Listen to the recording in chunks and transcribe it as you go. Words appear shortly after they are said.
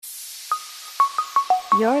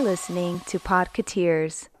You're listening to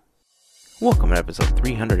Podcateers. Welcome to episode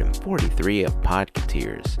 343 of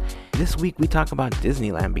Podcateers. This week we talk about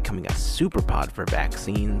Disneyland becoming a super pod for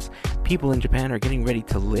vaccines. People in Japan are getting ready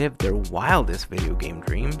to live their wildest video game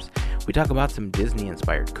dreams. We talk about some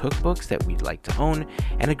Disney-inspired cookbooks that we'd like to own,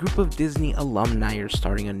 and a group of Disney alumni are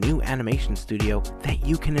starting a new animation studio that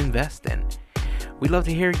you can invest in. We'd love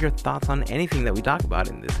to hear your thoughts on anything that we talk about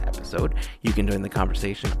in this episode. You can join the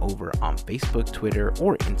conversation over on Facebook, Twitter,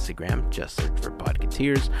 or Instagram. Just search for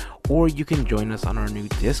Podcateers, or you can join us on our new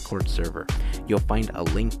Discord server. You'll find a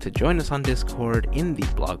link to join us on Discord in the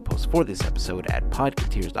blog post for this episode at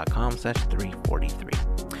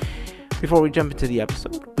podcateers.com/343. Before we jump into the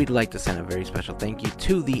episode, we'd like to send a very special thank you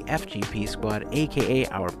to the FGP Squad, aka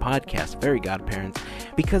our podcast fairy godparents,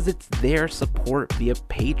 because it's their support via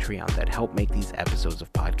Patreon that help make these episodes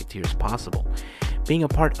of Podcateers possible. Being a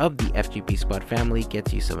part of the FGP Squad family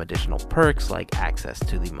gets you some additional perks like access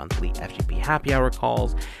to the monthly FGP happy hour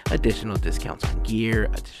calls, additional discounts on gear,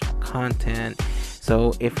 additional content.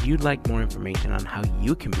 So if you'd like more information on how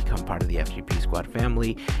you can become part of the FGP Squad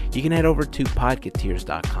family, you can head over to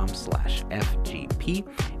podcateers.com/FGP.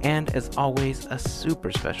 And as always, a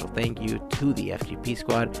super special thank you to the FGP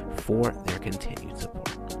Squad for their continued support.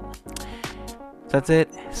 So that's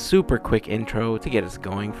it. Super quick intro to get us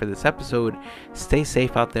going for this episode. Stay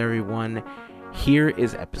safe out there, everyone. Here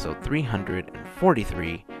is episode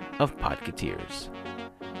 343 of Podcateers.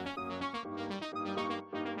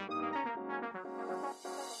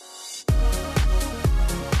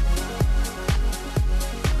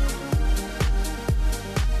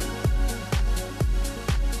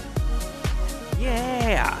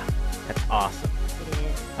 Yeah, that's awesome. It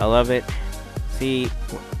is. I love it. See,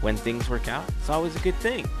 when things work out, it's always a good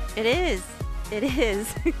thing. It is. It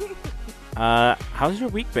is. How's your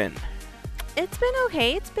week been? It's been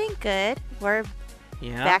okay. It's been good. We're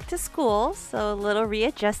back to school, so a little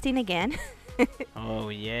readjusting again. Oh,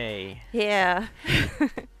 yay. Yeah.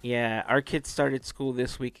 Yeah, our kids started school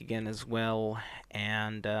this week again as well,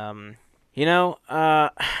 and, I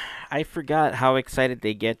forgot how excited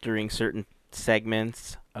they get during certain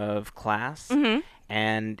segments of class. Mm-hmm.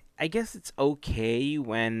 And I guess it's okay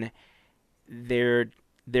when they're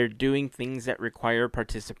doing things that require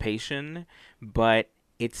participation, but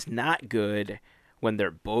it's not good when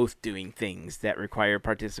they're both doing things that require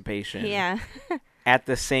participation. Yeah. At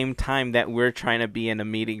the same time that we're trying to be in a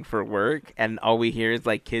meeting for work, and all we hear is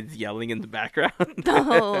like kids yelling in the background.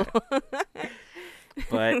 Oh.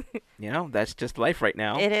 But, that's just life right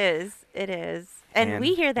now. It is. It is. And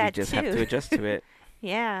we hear that too. We just too. have to adjust to it.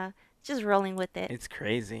 Yeah. Just rolling with it. It's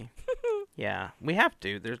crazy. Yeah, we have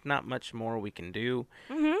to. There's not much more we can do.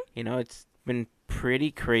 Mm-hmm. It's been pretty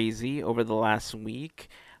crazy over the last week.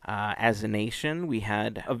 As a nation, we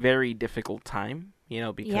had a very difficult time,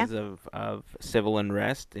 because of civil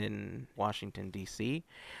unrest in Washington, D.C.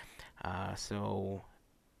 As a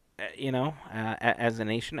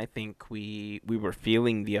nation, I think we were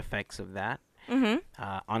feeling the effects of that. Mm-hmm.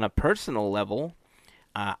 On a personal level,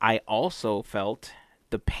 I also felt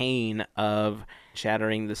the pain of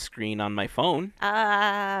shattering the screen on my phone.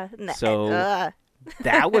 So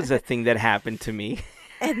that was a thing that happened to me.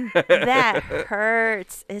 And that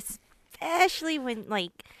hurts, especially when,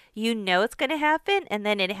 it's going to happen, and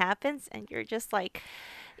then it happens, and you're just like,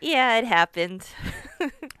 yeah, it happened.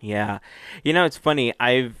 Yeah. It's funny.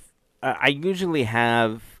 I usually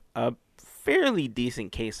have a fairly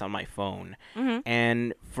decent case on my phone. Mm-hmm.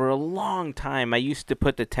 And for a long time, I used to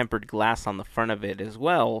put the tempered glass on the front of it as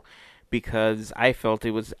well, because I felt it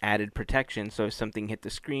was added protection. So if something hit the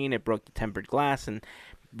screen, it broke the tempered glass, and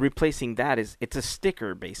replacing that it's a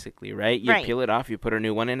sticker basically, right? You Right. peel it off, you put a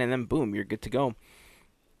new one in, and then boom, you're good to go.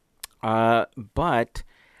 But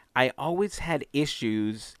I always had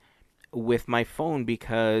issues with my phone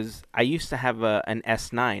because I used to have an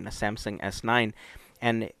S9, a Samsung S9.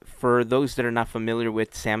 And for those that are not familiar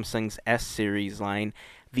with Samsung's S series line,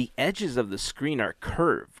 the edges of the screen are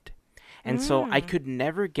curved. And so I could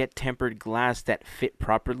never get tempered glass that fit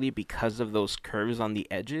properly because of those curves on the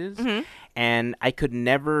edges. Mm-hmm. And I could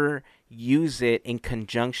never use it in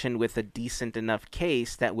conjunction with a decent enough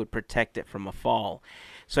case that would protect it from a fall.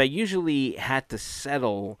 So I usually had to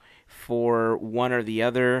settle for one or the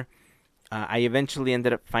other. I eventually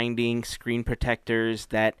ended up finding screen protectors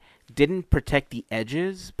that didn't protect the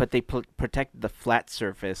edges, but they protected the flat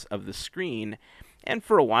surface of the screen. And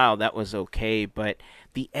for a while, that was okay. But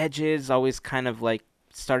the edges always kind of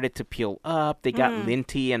started to peel up. They got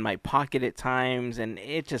linty in my pocket at times, and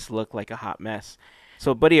it just looked like a hot mess.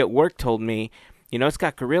 So a buddy at work told me, it's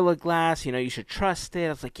got Gorilla Glass, you should trust it. I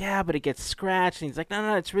was like, yeah, but it gets scratched. And he's like,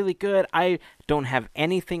 no, it's really good. I don't have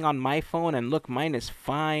anything on my phone, and look, mine is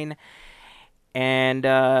fine. And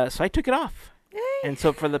so I took it off. And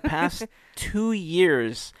so for the past 2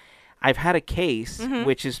 years, I've had a case,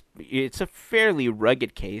 it's a fairly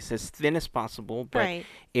rugged case, as thin as possible, but Right.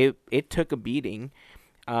 it took a beating.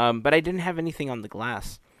 But I didn't have anything on the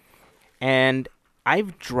glass. And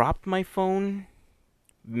I've dropped my phone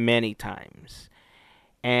many times.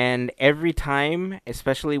 And every time,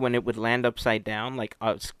 especially when it would land upside down, like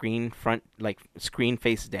screen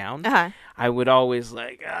face down, I would always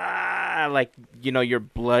your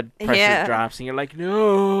blood pressure drops and you're like,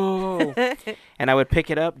 no. And I would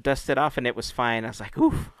pick it up, dust it off, and it was fine. I was like,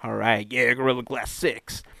 oof, all right, yeah, Gorilla Glass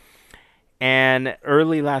 6. And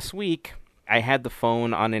early last week, I had the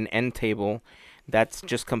phone on an end table that's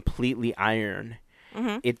just completely iron.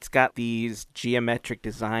 It's got these geometric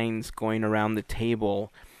designs going around the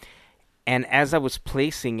table. And as I was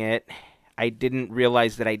placing it, I didn't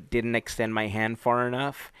realize that I didn't extend my hand far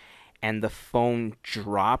enough. And the phone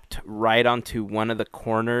dropped right onto one of the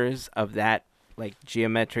corners of that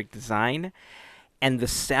geometric design. And the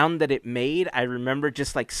sound that it made, I remember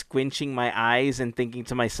just squinching my eyes and thinking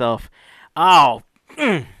to myself, oh,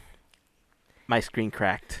 my screen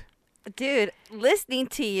cracked. Dude, listening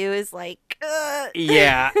to you is like,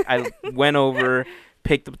 Yeah, I went over,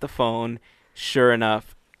 picked up the phone. Sure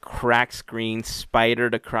enough, cracked screen,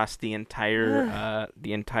 spidered across the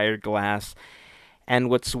entire glass. And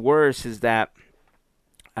what's worse is that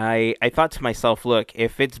I thought to myself, look,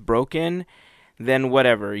 if it's broken, then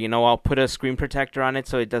whatever, I'll put a screen protector on it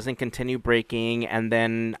so it doesn't continue breaking, and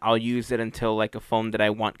then I'll use it until a phone that I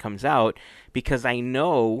want comes out, because I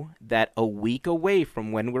know that a week away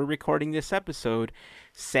from when we're recording this episode,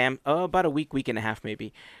 about a week and a half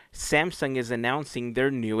maybe, Samsung is announcing their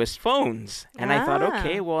newest phones. And I thought,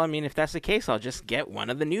 okay, well, if that's the case, I'll just get one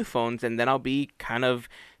of the new phones, and then I'll be kind of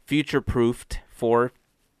future-proofed for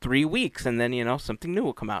 3 weeks, and then, something new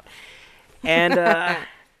will come out. And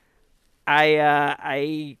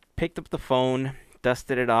I picked up the phone,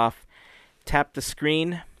 dusted it off, tapped the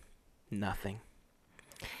screen, nothing.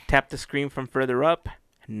 Tapped the screen from further up,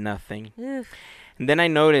 nothing. Oof. And then I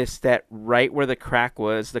noticed that right where the crack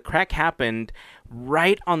was, the crack happened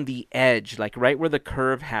right on the edge, right where the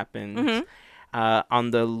curve happens,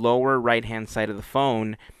 on the lower right-hand side of the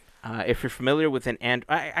phone. If you're familiar with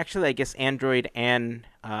actually, I guess Android and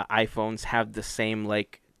iPhones have the same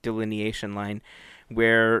delineation line,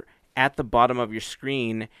 where at the bottom of your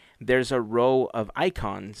screen, there's a row of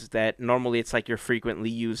icons that normally it's your frequently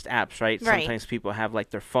used apps, right? Sometimes people have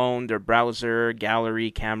their phone, their browser,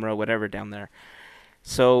 gallery, camera, whatever down there.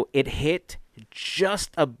 So it hit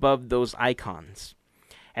just above those icons.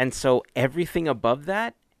 And so everything above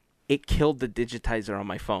that, it killed the digitizer on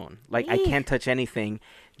my phone. I can't touch anything,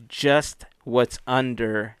 just what's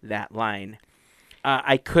under that line.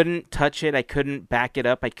 I couldn't touch it. I couldn't back it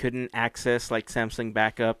up. I couldn't access Samsung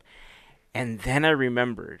Backup. And then I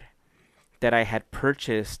remembered that I had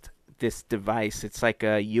purchased this device. It's a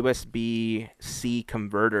USB-C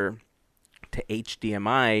converter to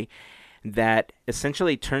HDMI that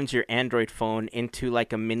essentially turns your Android phone into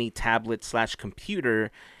a mini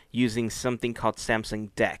tablet/computer using something called Samsung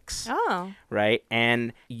DeX. Oh. Right?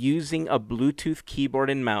 And using a Bluetooth keyboard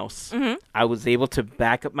and mouse, I was able to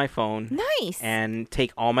back up my phone. Nice. And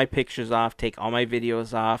take all my pictures off, take all my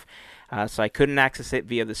videos off. So I couldn't access it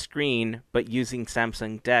via the screen, but using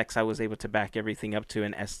Samsung DeX, I was able to back everything up to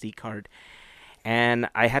an SD card. And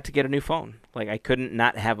I had to get a new phone. I couldn't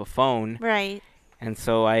not have a phone. Right. And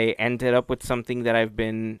so I ended up with something that I've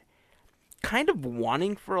been kind of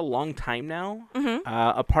wanting for a long time now.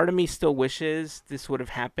 A part of me still wishes this would have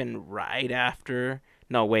happened right after.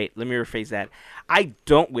 No, wait, let me rephrase that. I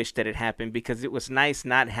don't wish that it happened, because it was nice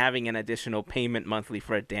not having an additional payment monthly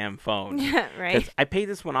for a damn phone. Right. 'Cause I paid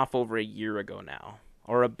this one off over a year ago now,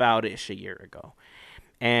 or about-ish a year ago.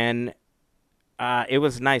 And it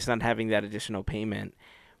was nice not having that additional payment.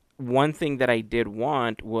 One thing that I did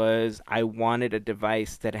want was I wanted a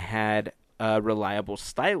device that had a reliable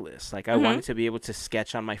stylus. I wanted to be able to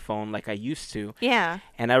sketch on my phone like I used to. Yeah.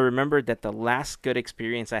 And I remembered that the last good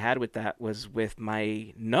experience I had with that was with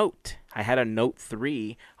my Note. I had a Note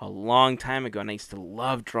 3 a long time ago, and I used to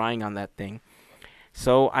love drawing on that thing.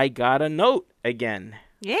 So I got a Note again.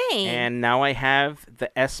 Yay. And now I have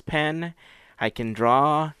the S Pen. I can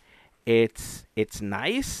draw. It's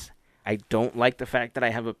nice. I don't like the fact that I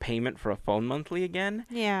have a payment for a phone monthly again.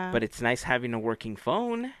 Yeah. But it's nice having a working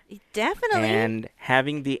phone. Definitely. And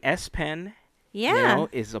having the S Pen,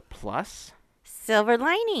 is a plus. Silver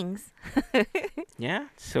linings. Yeah,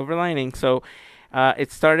 silver lining. So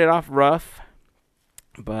It started off rough,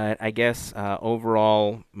 but I guess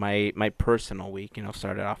overall, my personal week,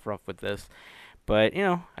 started off rough with this. But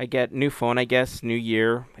I get new phone. I guess new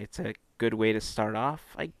year. It's a good way to start off.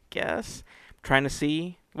 I guess trying to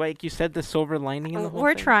see, like you said, the silver lining in the whole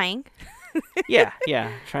We're thing. trying. Yeah.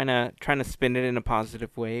 Trying to spin it in a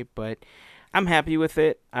positive way, but I'm happy with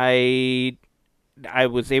it. I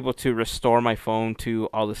was able to restore my phone to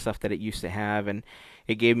all the stuff that it used to have, and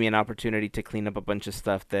it gave me an opportunity to clean up a bunch of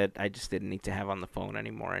stuff that I just didn't need to have on the phone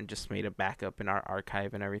anymore, and just made a backup in our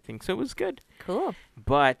archive and everything. So it was good. Cool.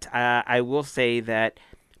 But I will say that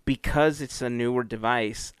because it's a newer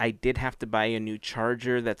device, I did have to buy a new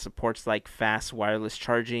charger that supports like fast wireless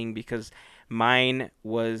charging, because mine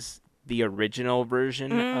was the original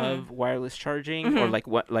version of wireless charging, or like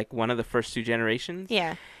one of the first two generations.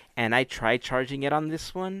 Yeah. And I tried charging it on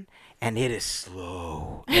this one, and it is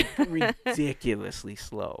slow, like ridiculously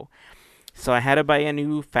slow. So I had to buy a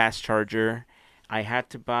new fast charger. I had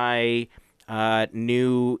to buy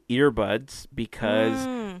new earbuds because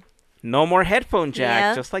no more headphone jack,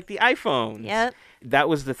 Yep. just like the iPhones. Yep. That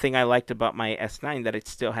was the thing I liked about my S9, that it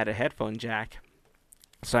still had a headphone jack.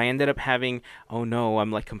 So I ended up having, oh no,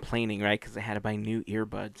 I'm like complaining, right? Because I had to buy new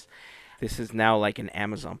earbuds. This is now like an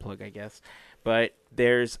Amazon plug, I guess. But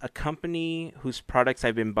there's a company whose products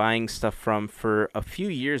I've been buying stuff from for a few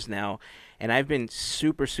years now, and I've been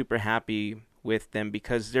super, super happy with them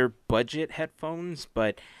because they're budget headphones,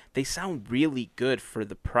 but they sound really good for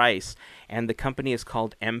the price. And the company is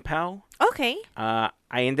called MPAL. Okay. I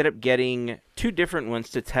ended up getting two different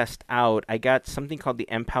ones to test out. I got something called the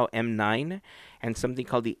MPAL M9 and something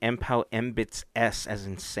called the MPAL MBits S, as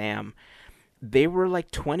in Sam. They were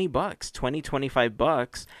like $20,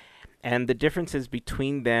 $25. And the differences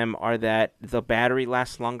between them are that the battery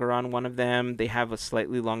lasts longer on one of them. They have a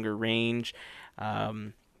slightly longer range.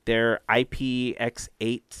 They're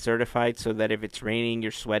IPX8 certified, so that if it's raining,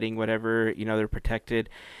 you're sweating, whatever, they're protected.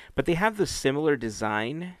 But they have the similar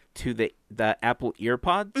design to the Apple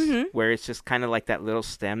EarPods, where it's just kind of like that little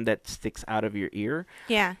stem that sticks out of your ear.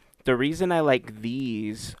 Yeah. The reason I like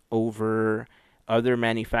these over other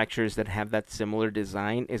manufacturers that have that similar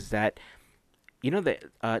design is that,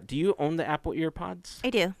 do you own the Apple EarPods? I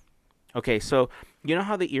do. Okay, so you know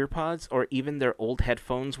how the EarPods or even their old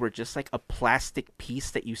headphones were just like a plastic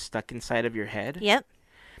piece that you stuck inside of your head? Yep.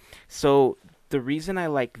 So the reason I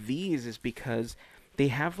like these is because they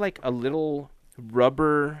have like a little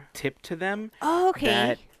rubber tip to them. Oh, okay.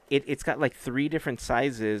 That it's got like 3 different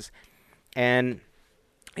sizes, and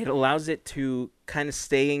it allows it to kind of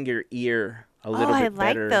stay in your ear a little bit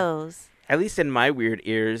better. I like those. At least in my weird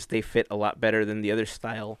ears, they fit a lot better than the other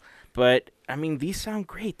style. But, I mean, these sound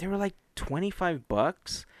great. They were like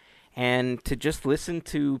 $25. And to just listen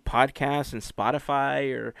to podcasts and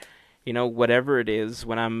Spotify or, whatever it is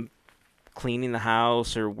when I'm cleaning the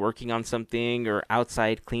house or working on something or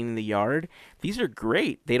outside cleaning the yard, these are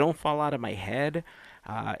great. They don't fall out of my head.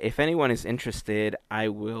 If anyone is interested, I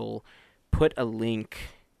will put a link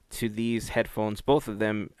to these headphones, both of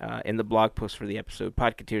them, in the blog post for the episode,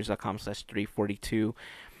 podcateers.com/342.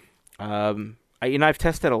 I've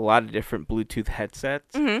tested a lot of different Bluetooth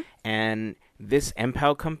headsets, and this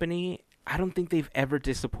MPAL company, I don't think they've ever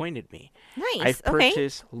disappointed me. Nice. I've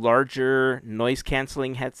purchased larger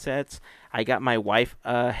noise-canceling headsets. I got my wife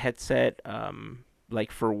a headset,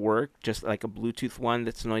 like for work, just like a Bluetooth one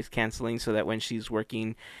that's noise-canceling, so that when she's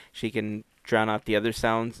working, she can drown out the other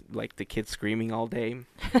sounds, like the kids screaming all day,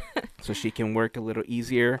 so she can work a little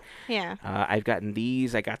easier. Yeah. I've gotten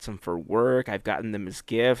these. I got some for work. I've gotten them as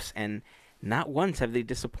gifts, and not once have they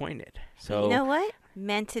disappointed. So You know what?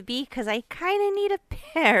 Meant to be, because I kind of need a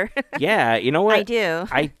pair. yeah, you know what? I do.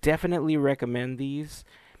 I definitely recommend these.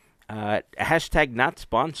 Hashtag not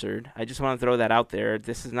sponsored. I just want to throw that out there.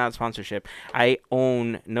 This is not sponsorship. I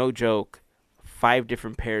own, no joke, 5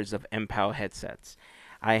 different pairs of MPAL headsets.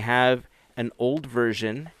 I have an old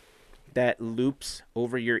version that loops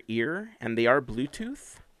over your ear, and they are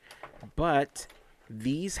Bluetooth, but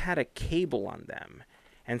these had a cable on them.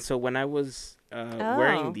 And so when I was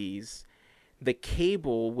wearing these, the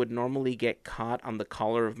cable would normally get caught on the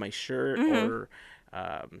collar of my shirt, or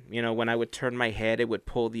when I would turn my head, it would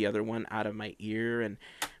pull the other one out of my ear.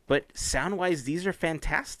 But sound-wise, these are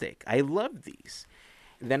fantastic. I love these.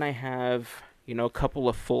 Then I have, a couple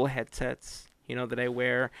of full headsets, that I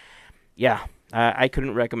wear. Yeah, I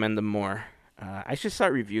couldn't recommend them more. I should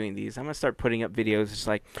start reviewing these. I'm going to start putting up videos just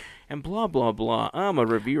like, and blah, blah, blah. I'm a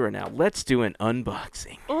reviewer now. Let's do an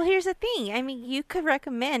unboxing. Well, here's the thing. I mean, you could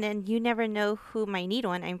recommend, and you never know who might need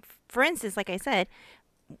one. For instance, like I said,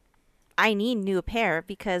 I need a new pair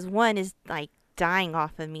because one is like dying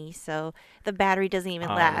off of me, so the battery doesn't even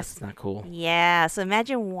Oh, last. that's not cool. Yeah, so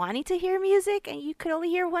imagine wanting to hear music and you could only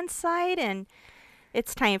hear one side, and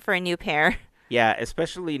it's time for a new pair. Yeah,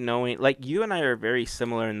 especially knowing, like, you and I are very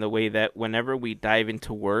similar in the way that whenever we dive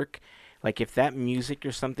into work, like, if that music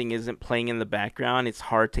or something isn't playing in the background, it's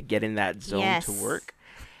hard to get in that zone to Yes. work.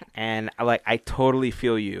 And, like, I totally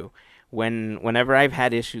feel you. Whenever I've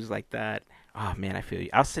had issues like that, oh, man, I feel you.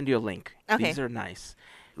 I'll send you a link. Okay. These are nice.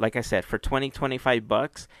 Like I said, for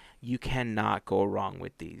 $25, you cannot go wrong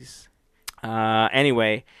with these.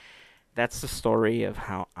 Anyway, that's the story of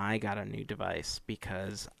how I got a new device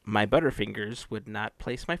because my Butterfingers would not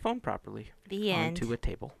place my phone properly The end. onto a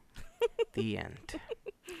table. The end.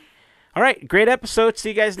 All right, great episode. See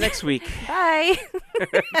you guys next week. Bye.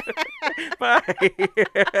 Bye.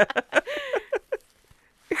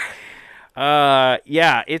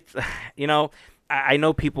 Yeah, it's, I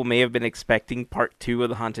know people may have been expecting part 2 of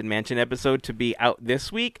the Haunted Mansion episode to be out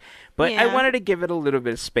this week, but I Yeah. wanted to give it a little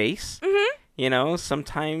bit of space. Mm-hmm.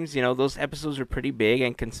 Sometimes, those episodes are pretty big,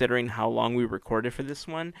 and considering how long we recorded for this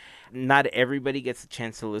one, not everybody gets a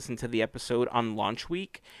chance to listen to the episode on launch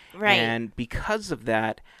week. Right. And because of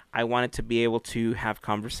that, I wanted to be able to have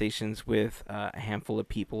conversations with a handful of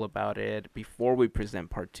people about it before we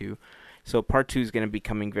present part 2. So part 2 is going to be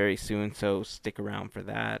coming very soon, so stick around for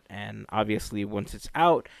that. And obviously, once it's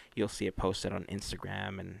out, you'll see it posted on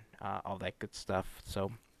Instagram and all that good stuff.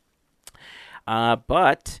 So,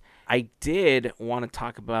 but I did want to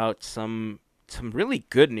talk about some really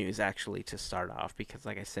good news, actually, to start off. Because,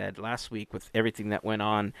 like I said, last week with everything that went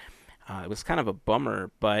on, it was kind of a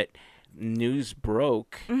bummer. But news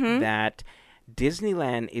broke that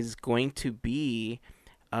Disneyland is going to be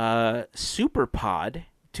a super pod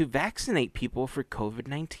to vaccinate people for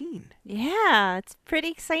COVID-19. Yeah, it's pretty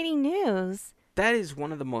exciting news. That is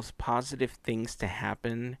one of the most positive things to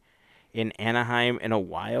happen in Anaheim in a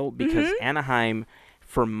while, because Anaheim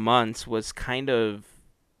for months was kind of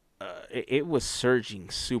it was surging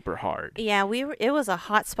super hard. Yeah, it was a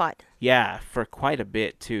hot spot. Yeah, for quite a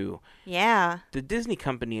bit too. Yeah. The Disney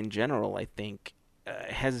company in general, I think,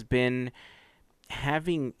 has been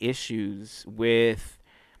having issues with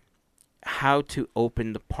how to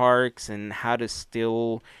open the parks and how to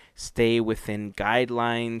still stay within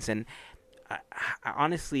guidelines. And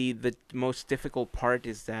honestly, the most difficult part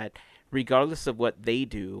is that regardless of what they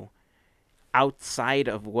do, outside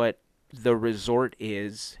of what the resort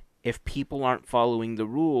is, if people aren't following the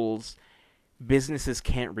rules, businesses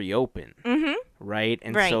can't reopen, right?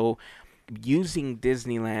 And Right. so using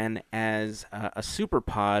Disneyland as a super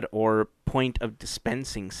pod, or point of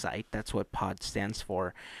dispensing site, that's what pod stands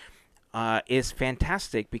for, is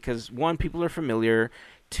fantastic because, one, people are familiar.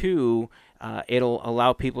 Two, it'll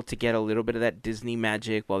allow people to get a little bit of that Disney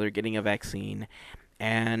magic while they're getting a vaccine.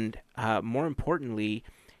 And more importantly,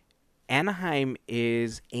 Anaheim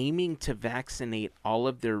is aiming to vaccinate all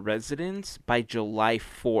of their residents by July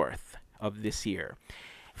 4th of this year.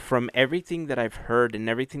 From everything that I've heard and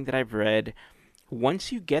everything that I've read,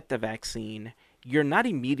 once you get the vaccine, you're not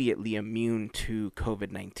immediately immune to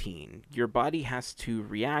COVID-19. Your body has to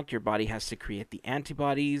react. Your body has to create the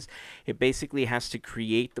antibodies. It basically has to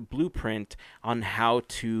create the blueprint on how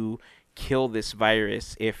to kill this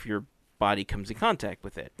virus if your body comes in contact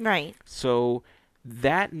with it. Right. So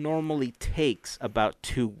that normally takes about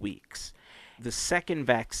 2 weeks. The second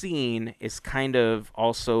vaccine is kind of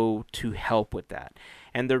also to help with that.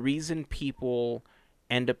 And the reason people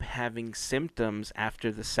end up having symptoms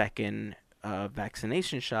after the second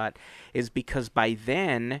vaccination shot is because by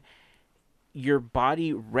then your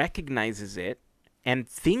body recognizes it and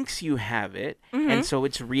thinks you have it, and so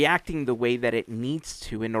it's reacting the way that it needs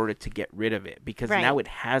to in order to get rid of it, because Right. now it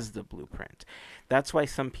has the blueprint. That's why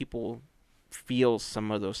some people feel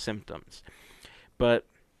some of those symptoms. But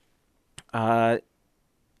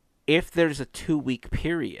if there's a 2-week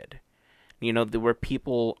period, where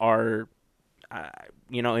people are,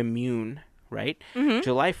 immune, right?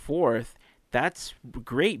 July 4th, that's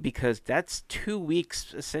great because that's 2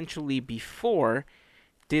 weeks essentially before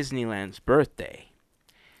Disneyland's birthday.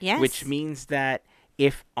 Yes. Which means that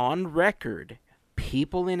if on record,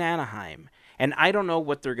 people in Anaheim, and I don't know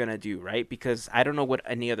what they're going to do, right? Because I don't know what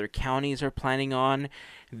any other counties are planning on.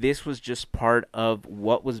 This was just part of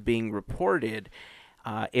what was being reported.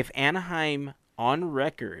 If Anaheim on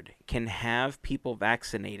record can have people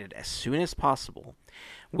vaccinated as soon as possible,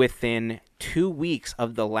 within 2 weeks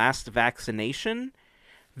of the last vaccination,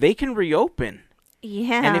 they can reopen.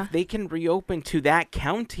 Yeah. And if they can reopen to that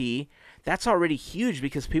county, that's already huge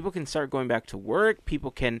because people can start going back to work.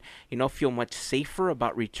 People can, feel much safer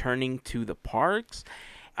about returning to the parks.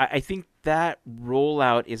 I think that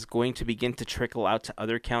rollout is going to begin to trickle out to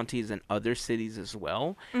other counties and other cities as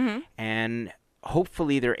well. And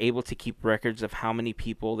hopefully they're able to keep records of how many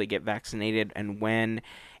people they get vaccinated and when,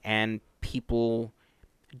 and people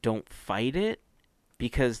don't fight it,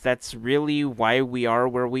 because that's really why we are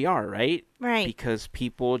where we are, right? Right. Because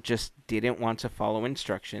people just didn't want to follow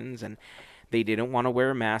instructions, and they didn't want to wear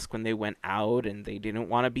a mask when they went out, and they didn't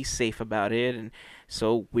want to be safe about it. And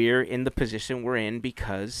so we're in the position we're in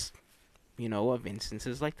because, of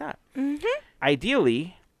instances like that.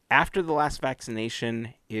 Ideally, after the last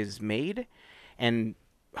vaccination is made, and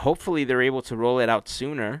hopefully they're able to roll it out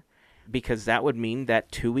sooner, because that would mean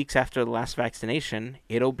that 2 weeks after the last vaccination,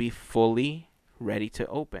 it'll be fully ready to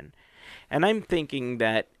open. And I'm thinking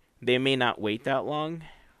that they may not wait that long.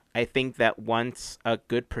 I think that once a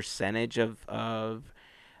good percentage of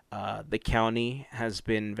the county has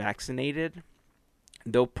been vaccinated,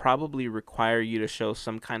 they'll probably require you to show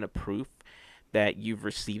some kind of proof that you've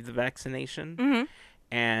received the vaccination.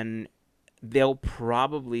 And they'll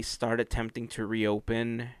probably start attempting to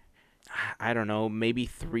reopen, I don't know, maybe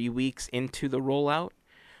 3 weeks into the rollout,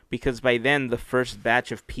 because by then the first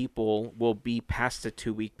batch of people will be past the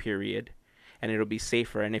 2-week period, and it'll be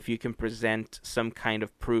safer. And if you can present some kind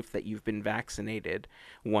of proof that you've been vaccinated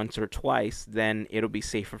once or twice, then it'll be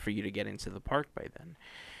safer for you to get into the park by then.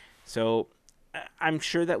 So I'm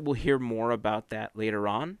sure that we'll hear more about that later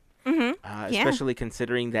on, especially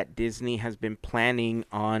considering that Disney has been planning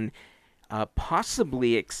on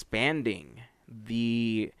possibly expanding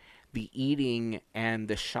the eating and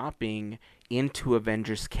the shopping into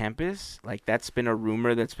Avengers Campus. Like, that's been a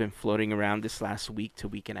rumor that's been floating around this last week to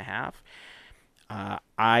week and a half.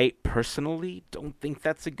 I personally don't think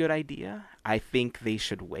that's a good idea. I think they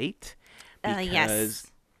should wait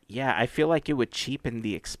because, I feel like it would cheapen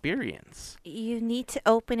the experience. You need to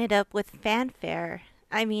open it up with fanfare.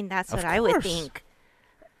 I mean, that's what I would think.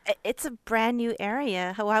 It's a brand new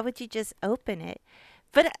area. Why would you just open it?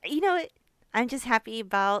 But, I'm just happy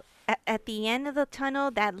about at the end of the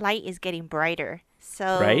tunnel, that light is getting brighter.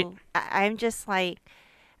 So right? I'm just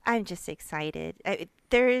excited.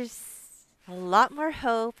 There's a lot more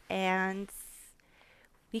hope, and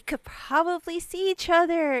we could probably see each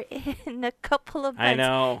other in a couple of months. I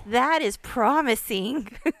know. That is promising.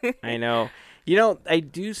 I know. I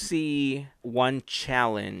do see one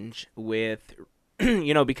challenge with,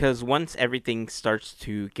 because once everything starts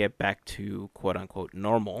to get back to quote unquote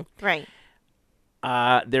normal. Right.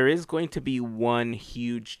 There is going to be one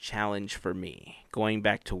huge challenge for me going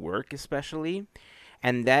back to work, especially.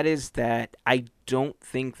 And that is that I don't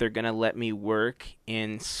think they're going to let me work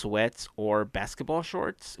in sweats or basketball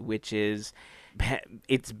shorts, which it's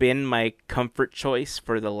been my comfort choice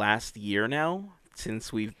for the last year now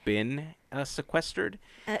since we've been sequestered.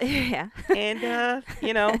 Yeah. And,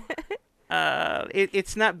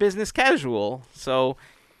 it's not business casual. So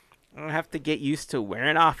I have to get used to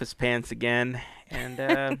wearing office pants again.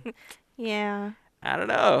 And, yeah. I don't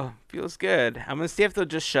know. Feels good. I'm going to see if they'll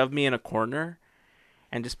just shove me in a corner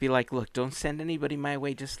and just be like, look, don't send anybody my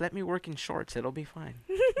way. Just let me work in shorts. It'll be fine.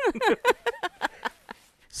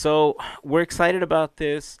 So we're excited about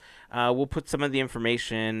this. We'll put some of the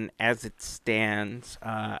information as it stands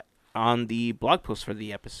on the blog post for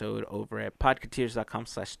the episode over at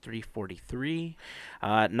podcateers.com/343.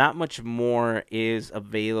 Not much more is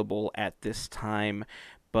available at this time,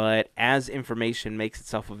 but as information makes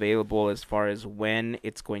itself available as far as when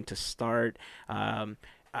it's going to start,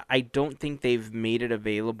 I don't think they've made it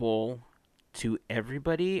available to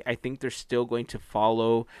everybody. I think they're still going to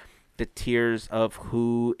follow the tiers of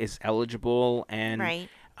who is eligible and Right.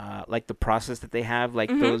 Like the process that they have, like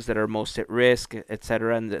those that are most at risk,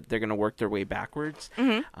 etc., and that they're going to work their way backwards.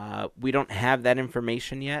 We don't have that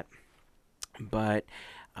information yet, but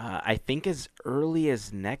I think as early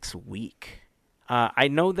as next week. I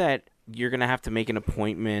know that you're going to have to make an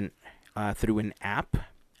appointment through an app,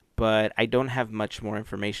 but I don't have much more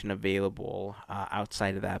information available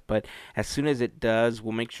outside of that. But as soon as it does,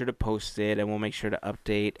 we'll make sure to post it, and we'll make sure to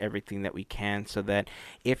update everything that we can so that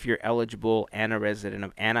if you're eligible and a resident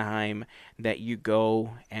of Anaheim, that you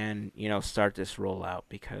go and, start this rollout.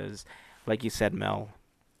 Because, like you said, Mel,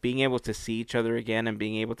 being able to see each other again and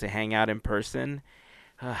being able to hang out in person,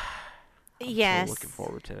 I'm Yes. so looking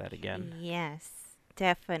forward to that again. Yes,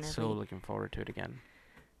 definitely. So looking forward to it again.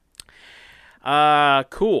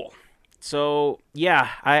 Cool. So, yeah,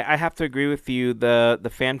 I have to agree with you.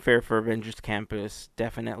 The fanfare for Avengers Campus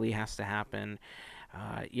definitely has to happen.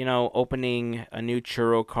 Opening a new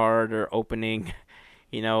churro cart or opening,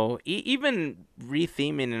 even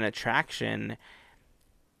retheming an attraction,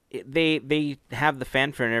 they have the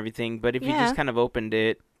fanfare and everything, but if you just kind of opened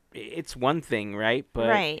it, it's one thing, right? But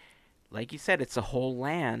right. like you said, it's a whole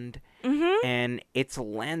land. Mm-hmm. And it's a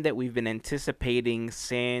land that we've been anticipating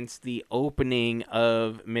since the opening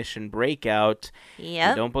of Mission Breakout. If you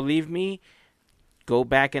Yep. don't believe me, go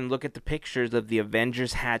back and look at the pictures of the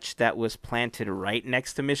Avengers hatch that was planted right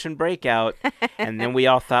next to Mission Breakout. And then we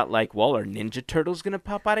all thought, like, well, are Ninja Turtles going to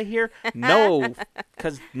pop out of here? No,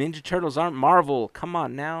 because Ninja Turtles aren't Marvel. Come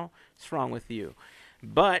on now. What's wrong with you?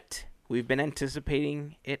 But we've been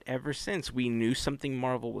anticipating it ever since. We knew something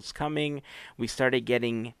Marvel was coming. We started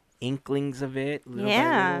getting inklings of it little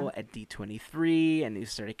by little at D23, and it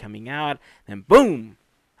started coming out. Then boom,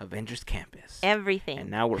 Avengers Campus. Everything.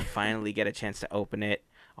 And now we're finally get a chance to open it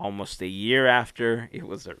almost a year after it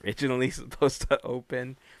was originally supposed to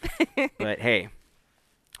open. But hey,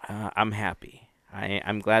 I'm happy.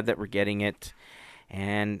 I'm glad that we're getting it.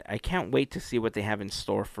 And I can't wait to see what they have in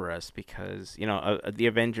store for us because, the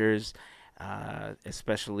Avengers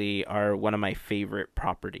especially are one of my favorite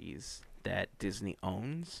properties that Disney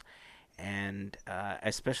owns. And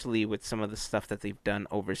especially with some of the stuff that they've done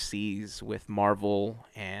overseas with Marvel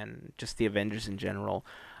and just the Avengers in general,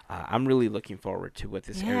 I'm really looking forward to what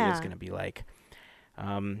this area is going to be like.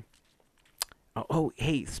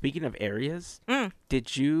 Hey, speaking of areas,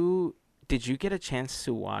 did you get a chance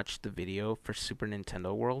to watch the video for Super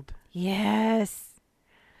Nintendo World? Yes.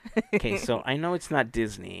 Okay, so I know it's not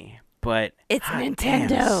Disney, but it's Nintendo.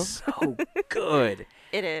 Damn, so good.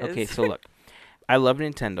 It is. Okay, so look, I love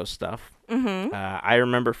Nintendo stuff. Mm-hmm. I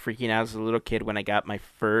remember freaking out as a little kid when I got my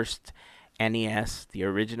first NES, the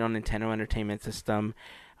original Nintendo Entertainment System.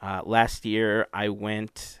 Last year, I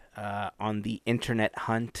went on the internet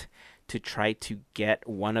hunt to try to get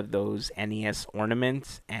one of those NES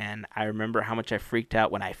ornaments, and I remember how much I freaked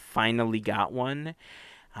out when I finally got one.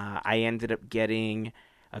 I ended up getting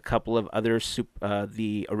a couple of other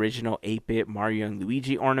the original 8-bit Mario and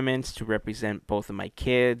Luigi ornaments to represent both of my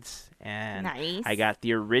kids. And nice. I got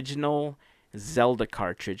the original Zelda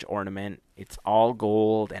cartridge ornament. It's all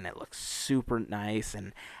gold, and it looks super nice.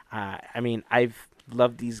 And, I've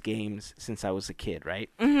loved these games since I was a kid, right?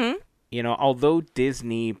 Mm-hmm. Although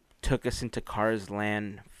Disney took us into Cars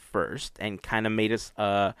Land first and kind of made us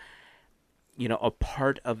a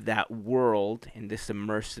part of that world in this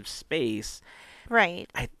immersive space. Right.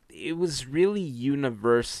 It was really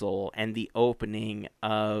Universal and the opening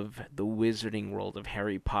of the Wizarding World of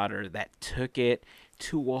Harry Potter that took it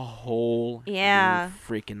to a whole new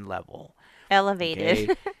freaking level.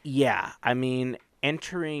 Elevated. Okay? Yeah.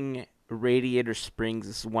 Entering Radiator Springs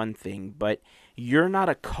is one thing, but you're not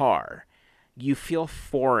a car. You feel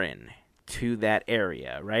foreign to that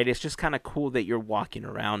area, right? It's just kind of cool that you're walking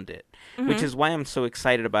around it, which is why I'm so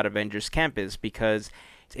excited about Avengers Campus, because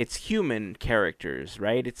it's human characters,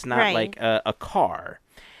 right? It's not like a car.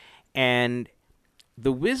 And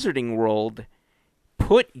the Wizarding World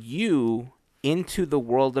put you into the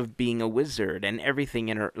world of being a wizard, and everything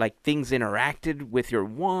things interacted with your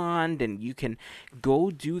wand, and you can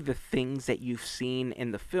go do the things that you've seen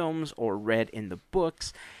in the films or read in the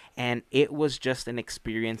books. And it was just an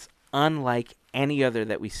experience unlike any other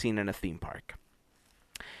that we've seen in a theme park.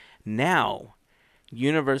 Now,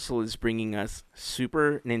 Universal is bringing us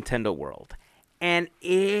Super Nintendo World, and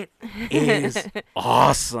it is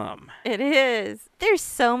awesome. It is. There's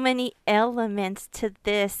so many elements to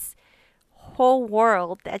this whole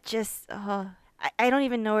world that just, I don't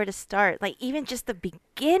even know where to start. Like, even just the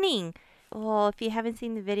beginning. Well, if you haven't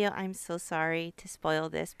seen the video, I'm so sorry to spoil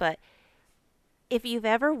this, but if you've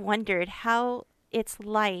ever wondered how it's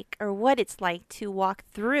like or what it's like to walk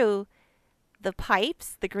through the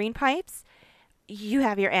pipes, the green pipes, you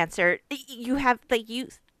have your answer. You have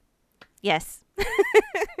yes.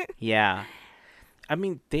 Yeah.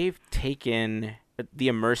 They've taken the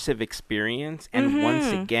immersive experience and once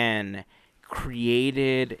again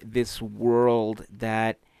created this world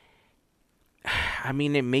that,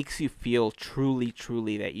 it makes you feel truly,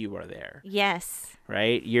 truly that you are there. Yes.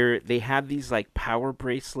 Right? They have these like power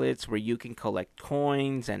bracelets where you can collect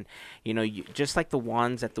coins, and just like the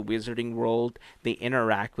wands at the Wizarding World, they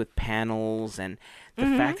interact with panels, and the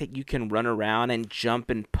fact that you can run around and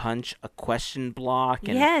jump and punch a question block,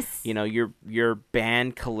 and your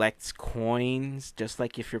band collects coins just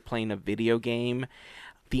like if you're playing a video game.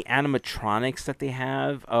 The animatronics that they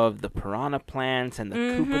have of the piranha plants and the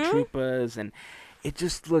Koopa Troopas, and it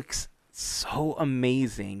just looks so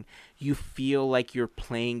amazing. You feel like you're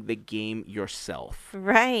playing the game yourself.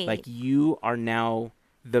 Right. Like you are now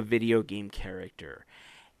the video game character.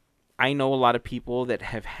 I know a lot of people that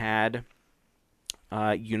have had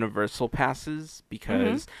Universal passes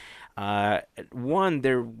because One,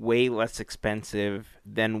 they're way less expensive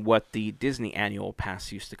than what the Disney annual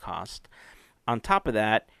pass used to cost. On top of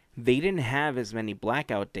that, they didn't have as many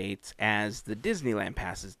blackout dates as the Disneyland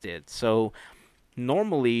passes did. So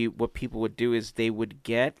normally what people would do is they would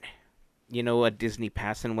get, a Disney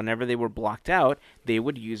pass, and whenever they were blocked out, they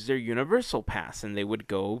would use their Universal pass, and they would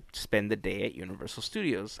go spend the day at Universal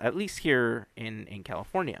Studios, at least here in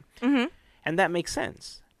California. Mm-hmm. And that makes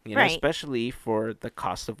sense, right. especially for the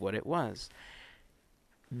cost of what it was.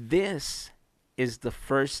 This is the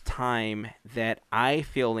first time that I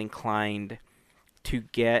feel inclined to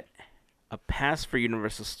get a pass for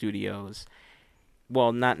Universal Studios.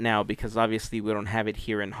 Well, not now, because obviously we don't have it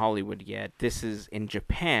here in Hollywood yet. This is in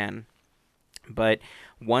Japan. But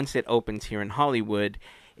once it opens here in Hollywood,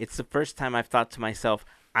 it's the first time I've thought to myself,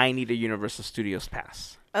 I need a Universal Studios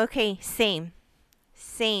pass. Okay, same.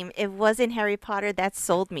 It wasn't Harry Potter that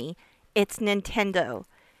sold me. It's Nintendo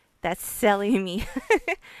that's selling me.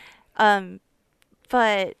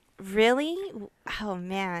 But really, oh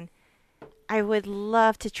man, I would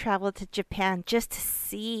love to travel to Japan just to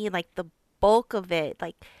see like the bulk of it,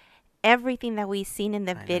 like everything that we've seen in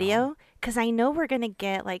the video, because I know we're gonna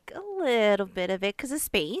get like a little bit of it because of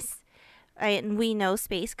space, and we know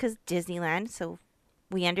space because Disneyland, so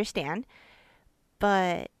we understand.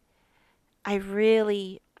 But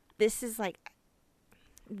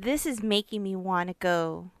this is making me want to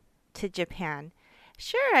go to Japan.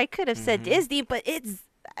 Sure, I could have said Disney, but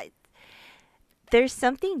there's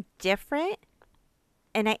something different.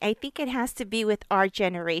 And I think it has to be with our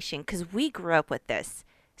generation because we grew up with this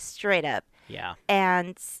straight up. Yeah.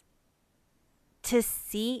 And to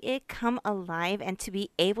see it come alive and to be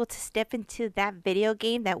able to step into that video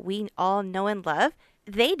game that we all know and love,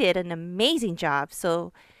 they did an amazing job.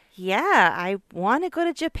 So, yeah, I want to go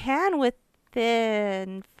to Japan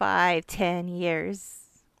within 5-10 years.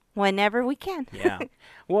 Whenever we can. Yeah.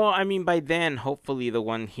 Well, I mean, by then, hopefully the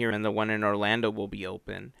one here and the one in Orlando will be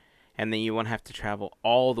open. And then you won't have to travel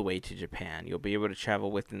all the way to Japan. You'll be able to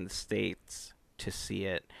travel within the States to see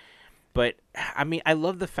it. But, I mean, I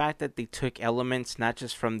love the fact that they took elements not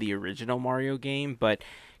just from the original Mario game, but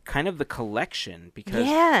kind of the collection.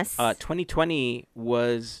 Because 2020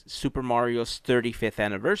 was Super Mario's 35th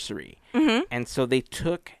anniversary. Mm-hmm. And so they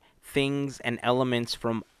took things and elements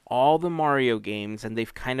from all the Mario games, and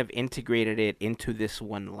they've kind of integrated it into this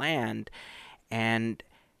one land. And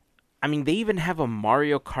I mean, they even have a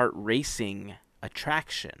Mario Kart racing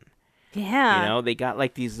attraction. Yeah. They got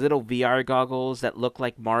like these little VR goggles that look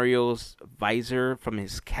like Mario's visor from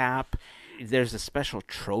his cap. There's a special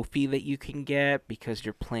trophy that you can get because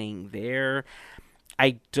you're playing there.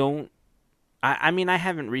 I mean, I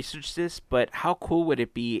haven't researched this, but how cool would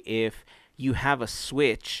it be if you have a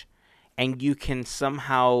Switch and you can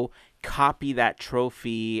somehow copy that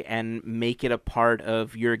trophy and make it a part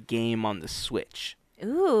of your game on the Switch?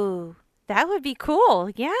 Ooh, that would be cool.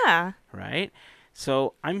 Yeah. Right?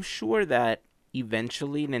 So I'm sure that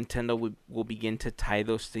eventually Nintendo will begin to tie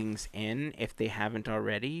those things in if they haven't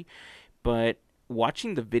already. But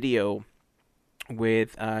watching the video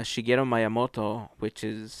with Shigeru Miyamoto, which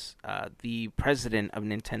is the president of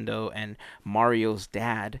Nintendo and Mario's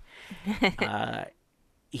dad,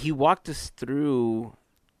 he walked us through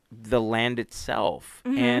the land itself.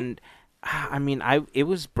 Mm-hmm. And I mean, it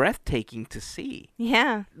was breathtaking to see.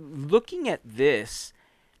 Yeah. Looking at this,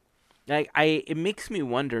 it makes me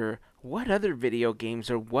wonder what other video games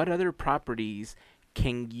or what other properties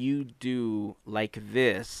can you do like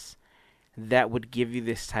this that would give you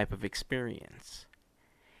this type of experience.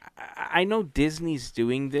 I know Disney's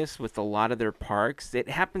doing this with a lot of their parks. It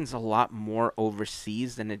happens a lot more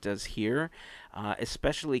overseas than it does here,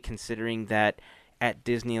 especially considering that at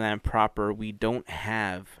Disneyland proper, we don't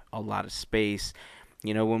have a lot of space.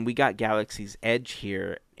 When we got Galaxy's Edge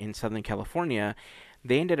here in Southern California,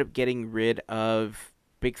 they ended up getting rid of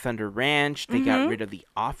Big Thunder Ranch. They got rid of the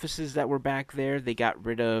offices that were back there. They got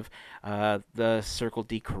rid of the Circle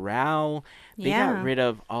D Corral. They got rid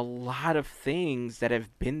of a lot of things that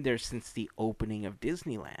have been there since the opening of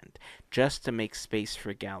Disneyland, just to make space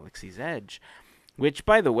for Galaxy's Edge. Which,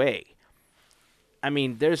 by the way, I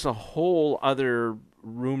mean, there's a whole other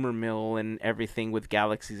rumor mill and everything with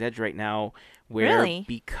Galaxy's Edge right now where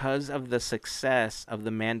because of the success of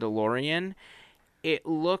The Mandalorian, it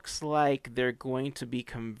looks like they're going to be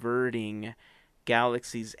converting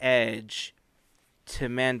Galaxy's Edge to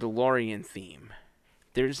Mandalorian theme.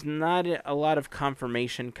 There's not a lot of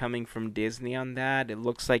confirmation coming from Disney on that. It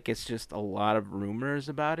looks like it's just a lot of rumors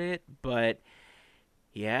about it. But,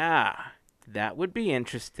 yeah, that would be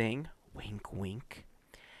interesting. Wink, wink.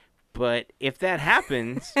 But if that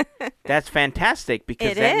happens, that's fantastic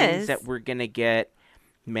because that means that we're going to get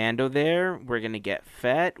Mando there. We're going to get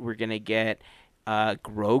Fett. We're going to get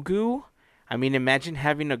Grogu. I mean, imagine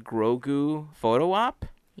having a Grogu photo op.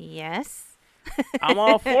 Yes. I'm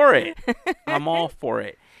all for it. I'm all for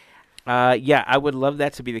it. Yeah, I would love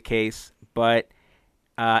that to be the case. But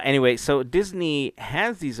anyway, so Disney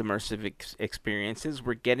has these immersive experiences.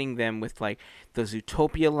 We're getting them with like the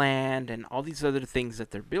Zootopia Land and all these other things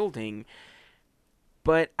that they're building.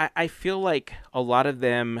 But I feel like a lot of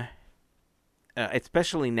them,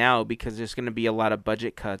 especially now because there's going to be a lot of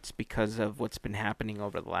budget cuts because of what's been happening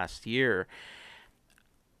over the last year,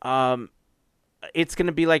 it's going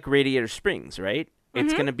to be like Radiator Springs, right? Mm-hmm.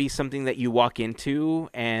 It's going to be something that you walk into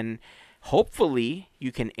and hopefully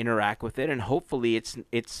you can interact with it, and hopefully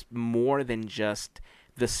it's more than just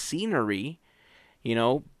the scenery, you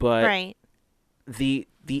know, but right. the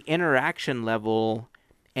interaction level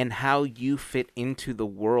and how you fit into the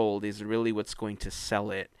world is really what's going to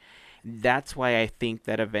sell it. That's why I think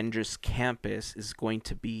that Avengers Campus is going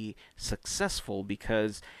to be successful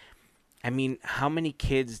because, I mean, how many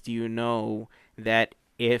kids do you know that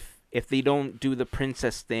if they don't do the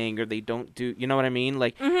princess thing or they don't do, you know what I mean?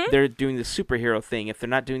 Like, they're doing the superhero thing. If they're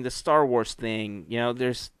not doing the Star Wars thing, you know,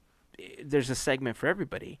 there's a segment for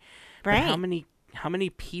everybody. Right. But how many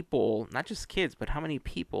people, not just kids, but how many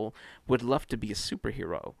people would love to be a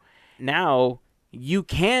superhero? Now, you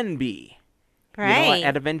can be, right, you know,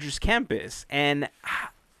 at Avengers Campus. And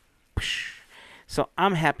so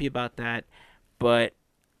I'm happy about that. But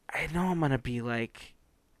I know I'm going to be like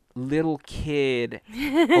little kid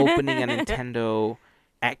opening a Nintendo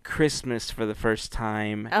at Christmas for the first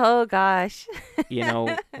time. Oh, gosh. You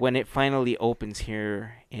know, when it finally opens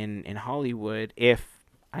here in Hollywood, if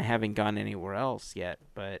I haven't gone anywhere else yet.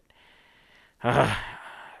 But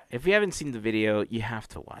if you haven't seen the video, you have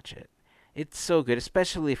to watch it. It's so good,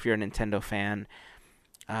 especially if you're a Nintendo fan.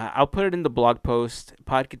 I'll put it in the blog post,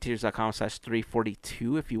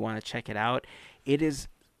 podcateers.com/342 if you want to check it out. It is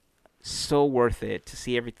so worth it to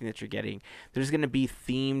see everything that you're getting. There's going to be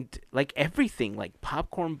themed, like everything, like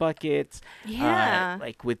popcorn buckets. Yeah.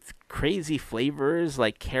 Like with crazy flavors,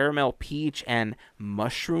 like caramel peach and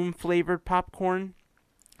mushroom flavored popcorn.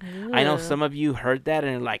 Ooh. I know some of you heard that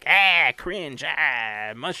and are like, cringe,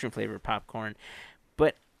 mushroom flavored popcorn.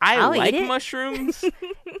 But I'll like mushrooms.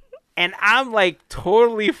 And I'm like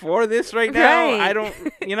totally for this right now. Right. I don't,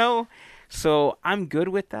 you know. So I'm good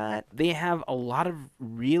with that. They have a lot of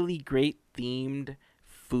really great themed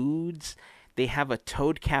foods. They have a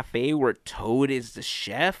Toad Cafe where Toad is the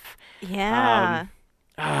chef. Yeah.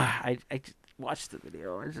 I just watched the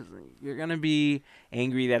video. It's just, you're going to be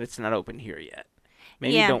angry that it's not open here yet.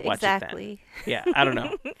 Maybe don't watch it then. Yeah, I don't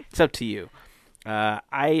know. It's up to you.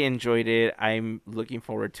 I enjoyed it. I'm looking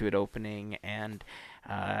forward to it opening. And,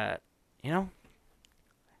 you know,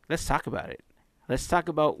 let's talk about it. Let's talk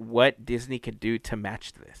about what Disney could do to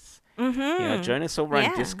match this. Mm-hmm. You know, join us over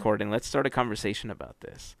on Discord and let's start a conversation about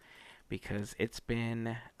this because it's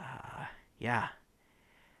been, I'm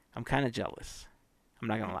kind of jealous. I'm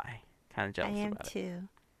not gonna lie, kind of jealous. I am too.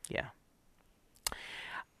 Yeah.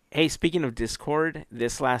 Hey, speaking of Discord,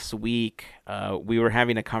 this last week we were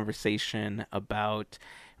having a conversation about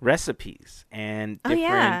recipes and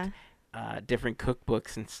different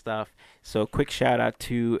cookbooks and stuff. So quick shout out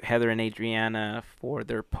to Heather and Adriana for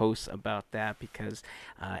their posts about that because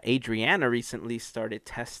Adriana recently started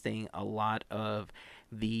testing a lot of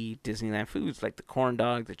the Disneyland foods like the corn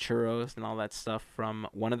dog, the churros, and all that stuff from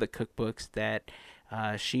one of the cookbooks that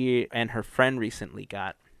she and her friend recently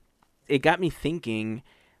got. It got me thinking,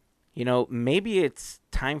 you know, maybe it's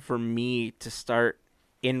time for me to start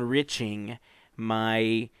enriching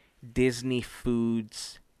my Disney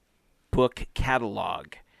foods book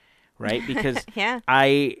catalog, right? Because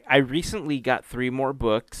I recently got 3 more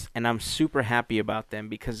books and I'm super happy about them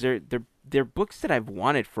because they're books that I've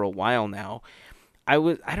wanted for a while now. I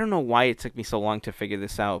don't know why it took me so long to figure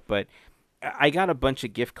this out, but I got a bunch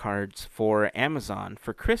of gift cards for Amazon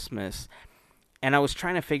for Christmas and I was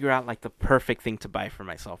trying to figure out like the perfect thing to buy for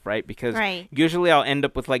myself, right? Because usually I'll end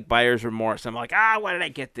up with like buyer's remorse. I'm like, why did I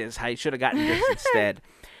get this? I should have gotten this instead.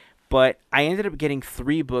 But I ended up getting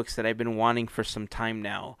 3 books that I've been wanting for some time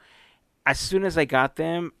now. As soon as I got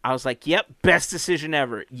them, I was like, yep, best decision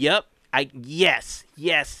ever. Yep, yes.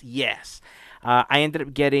 I ended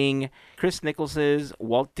up getting Chris Nichols's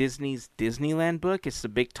Walt Disney's Disneyland book. It's the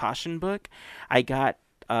Big Taschen book. I got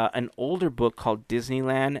an older book called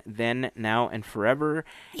Disneyland, Then, Now, and Forever.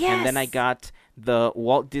 Yes. And then I got the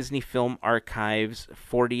Walt Disney Film Archives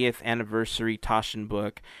 40th Anniversary Taschen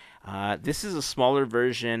book. This is a smaller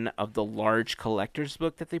version of the large collector's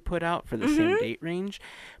book that they put out for the same date range,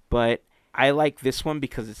 but I like this one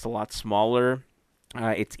because it's a lot smaller.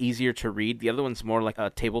 It's easier to read. The other one's more like a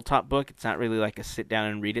tabletop book. It's not really like a sit down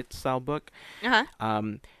and read it style book.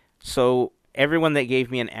 So everyone that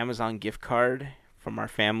gave me an Amazon gift card from our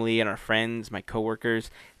family and our friends, my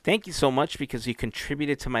coworkers, thank you so much because you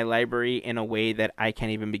contributed to my library in a way that I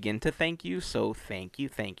can't even begin to thank you. So thank you,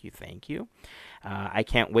 thank you, thank you. I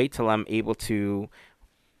can't wait till I'm able to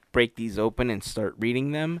break these open and start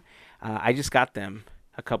reading them. I just got them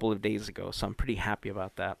a couple of days ago, so I'm pretty happy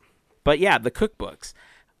about that. But yeah, the cookbooks.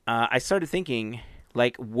 I started thinking,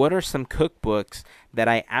 like, what are some cookbooks that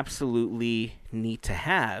I absolutely need to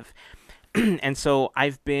have? And so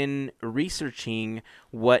I've been researching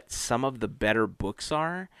what some of the better books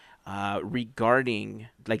are regarding,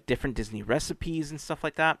 like, different Disney recipes and stuff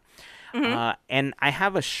like that. And I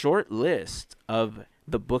have a short list of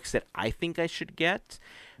the books that I think I should get,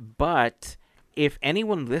 but if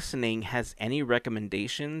anyone listening has any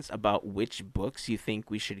recommendations about which books you think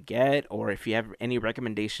we should get, or if you have any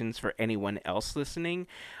recommendations for anyone else listening,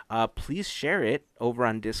 please share it over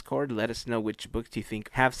on Discord. Let us know which books you think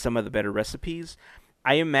have some of the better recipes.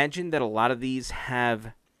 I imagine that a lot of these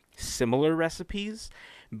have similar recipes,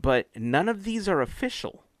 but none of these are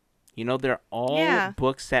official. You know, they're all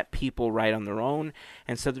books that people write on their own,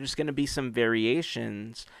 and so there's going to be some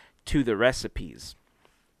variations to the recipes.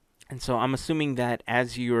 And so I'm assuming that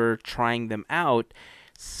as you're trying them out,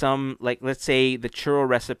 some, like, let's say the churro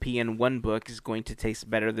recipe in one book is going to taste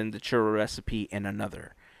better than the churro recipe in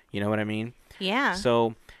another. You know what I mean? Yeah.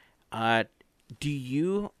 So, do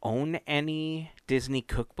you own any Disney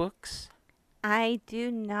cookbooks? I do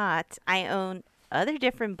not. I own other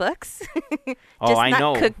different books. Oh, I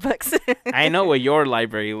know. Cookbooks. I know what your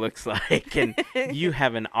library looks like, and you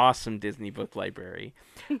have an awesome Disney book library.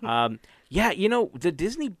 Yeah, you know, the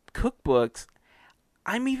Disney cookbooks,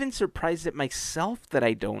 I'm even surprised at myself that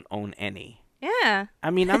I don't own any. Yeah.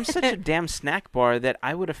 I mean, I'm such a damn snack bar that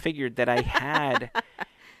I would have figured that I had,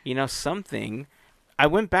 you know, something. I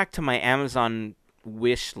went back to my Amazon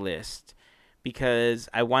wish list because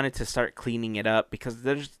I wanted to start cleaning it up because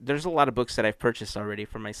there's a lot of books that I've purchased already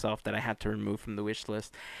for myself that I had to remove from the wish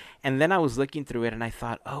list. And then I was looking through it and I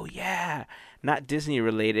thought, oh yeah, not Disney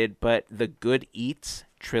related, but the Good Eats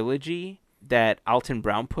trilogy that Alton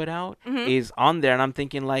Brown put out is on there. And I'm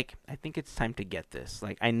thinking, like, I think it's time to get this.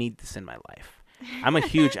 Like, I need this in my life. I'm a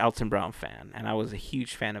huge Alton Brown fan, and I was a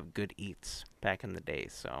huge fan of Good Eats back in the day.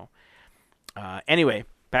 So anyway,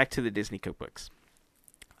 back to the Disney cookbooks.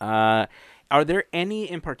 Are there any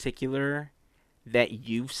in particular that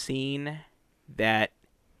you've seen that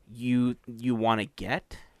you want to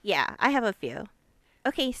get? Yeah, I have a few.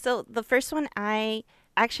 Okay, so the first one, I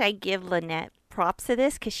give Lynette props to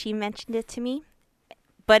this because she mentioned it to me,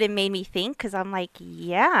 but it made me think because I'm like,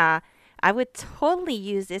 yeah, I would totally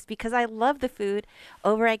use this because I love the food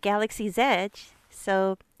over at Galaxy's Edge.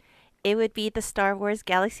 So it would be the Star Wars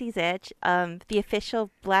Galaxy's Edge, the official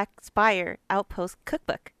Black Spire Outpost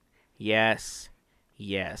cookbook. Yes.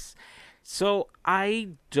 So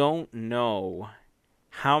I don't know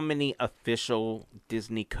how many official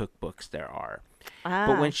Disney cookbooks there are.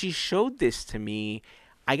 But when she showed this to me,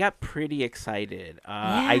 I got pretty excited.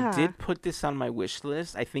 I did put this on my wish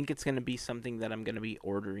list. I think it's going to be something that I'm going to be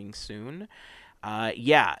ordering soon.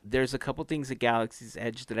 Yeah, there's a couple things at Galaxy's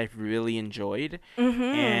Edge that I've really enjoyed.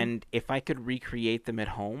 And if I could recreate them at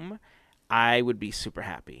home, I would be super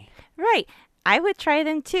happy. Right. I would try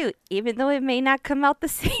them too, even though it may not come out the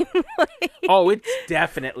same way. Oh, it's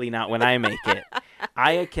definitely not when I make it.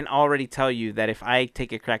 I can already tell you that if I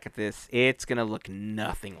take a crack at this, it's going to look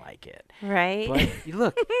nothing like it. Right. But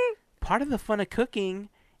look, part of the fun of cooking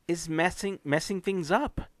is messing things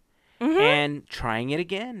up and trying it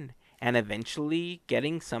again and eventually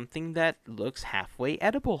getting something that looks halfway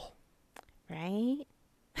edible. Right.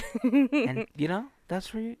 And, you know,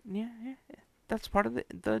 that's where that's part of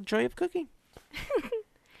the joy of cooking.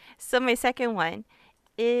 So my second one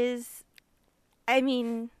is,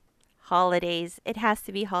 holidays. It has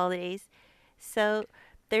to be holidays. So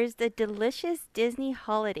there's the Delicious Disney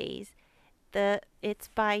Holidays. It's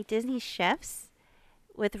by Disney chefs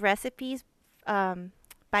with recipes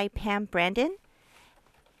by Pam Brandon.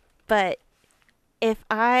 But if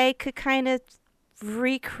I could kind of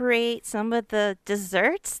recreate some of the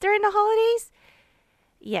desserts during the holidays,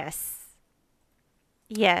 yes.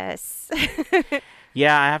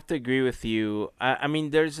 Yeah, I have to agree with you. I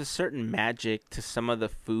mean, there's a certain magic to some of the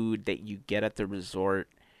food that you get at the resort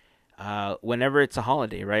whenever it's a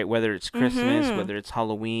holiday, right? Whether it's Christmas, whether it's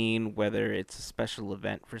Halloween, whether it's a special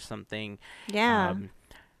event for something. Yeah.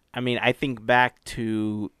 I mean, I think back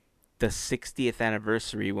to the 60th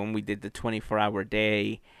anniversary when we did the 24-hour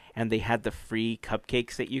day and they had the free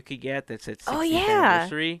cupcakes that you could get that said 60th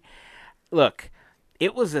anniversary. Look,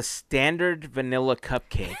 it was a standard vanilla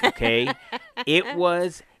cupcake, okay? It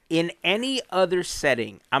was, in any other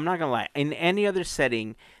setting, I'm not going to lie, in any other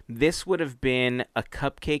setting, this would have been a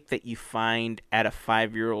cupcake that you find at a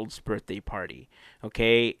 5-year-old's birthday party,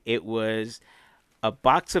 okay? It was a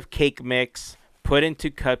box of cake mix put into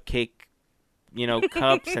cupcake,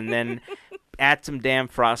 cups, and then add some damn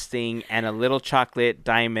frosting and a little chocolate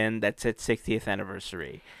diamond that said 60th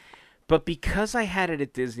anniversary. But because I had it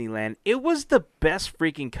at Disneyland, it was the best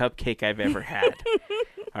freaking cupcake I've ever had.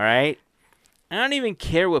 All right? I don't even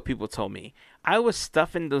care what people told me. I was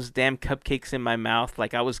stuffing those damn cupcakes in my mouth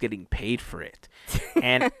like I was getting paid for it.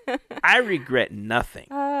 And I regret nothing.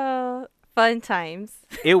 Oh, fun times.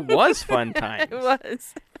 It was fun times. It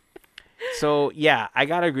was. So, yeah, I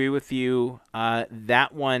got to agree with you.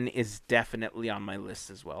 That one is definitely on my list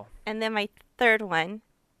as well. And then my third one,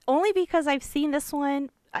 only because I've seen this one.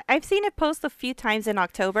 I've seen it post a few times in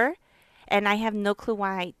October, and I have no clue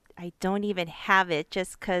why I don't even have it,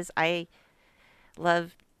 just because I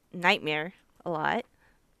love Nightmare a lot.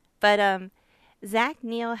 But Zach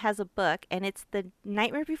Neal has a book, and it's The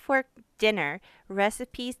Nightmare Before Dinner,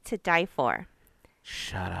 Recipes to Die For.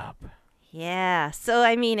 Shut up. Yeah, so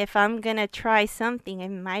I mean, if I'm going to try something, it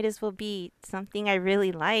might as well be something I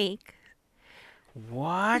really like.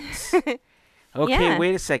 What? Okay, Yeah.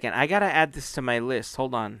 Wait a second. I got to add this to my list.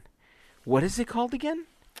 Hold on. What is it called again?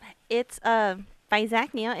 It's by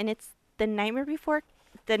Zach Neal, and it's The Nightmare Before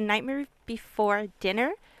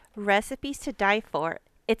Dinner, Recipes to Die For.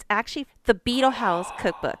 It's actually the Beetle House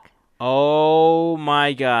cookbook. Oh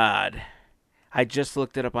my God. I just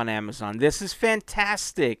looked it up on Amazon. This is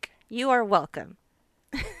fantastic. You are welcome.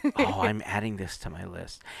 Oh, I'm adding this to my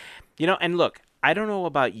list. And look, I don't know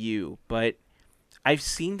about you, but I've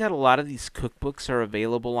seen that a lot of these cookbooks are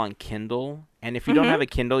available on Kindle. And if you don't have a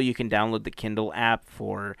Kindle, you can download the Kindle app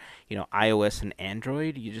for, iOS and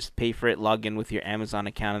Android. You just pay for it, log in with your Amazon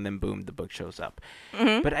account, and then boom, the book shows up.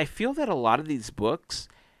 But I feel that a lot of these books,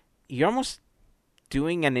 you're almost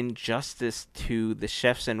doing an injustice to the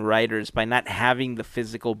chefs and writers by not having the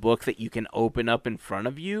physical book that you can open up in front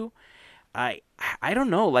of you. I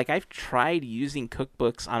don't know. Like, I've tried using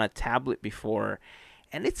cookbooks on a tablet before,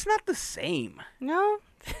 and it's not the same. No?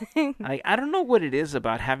 I don't know what it is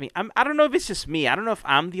about having... I don't know if it's just me. I don't know if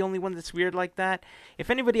I'm the only one that's weird like that. If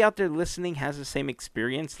anybody out there listening has the same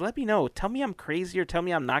experience, let me know. Tell me I'm crazy or tell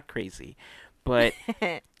me I'm not crazy. But,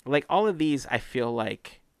 like, all of these, I feel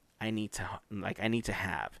like I need to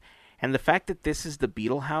have. And the fact that this is the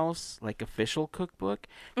Beetle House, like, official cookbook,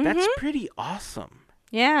 that's pretty awesome.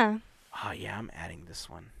 Yeah. Oh, yeah, I'm adding this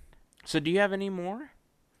one. So do you have any more?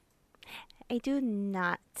 I do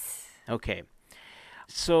not. Okay.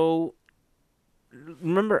 So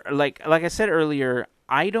remember, like I said earlier,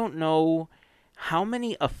 I don't know how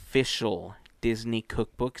many official Disney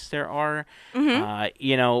cookbooks there are.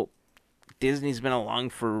 Disney's been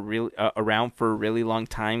around for a really long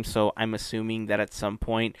time, so I'm assuming that at some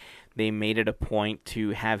point they made it a point to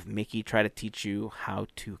have Mickey try to teach you how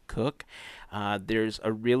to cook. There's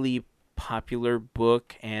a really popular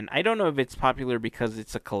book, and I don't know if it's popular because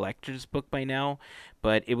it's a collector's book by now,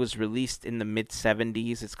 but it was released in the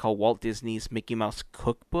mid-70s. It's called Walt Disney's Mickey Mouse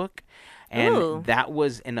Cookbook, and that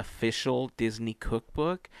was an official Disney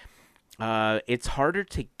cookbook. It's harder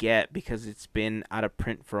to get because it's been out of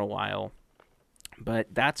print for a while, but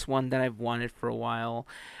that's one that I've wanted for a while.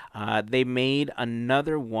 They made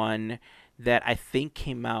another one that I think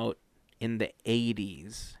came out in the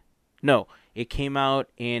 80s. No, it came out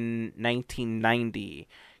in 1990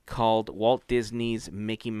 called Walt Disney's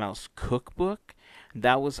Mickey Mouse Cookbook.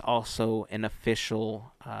 That was also an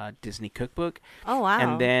official Disney cookbook. Oh, wow.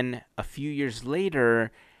 And then a few years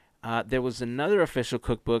later, there was another official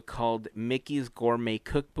cookbook called Mickey's Gourmet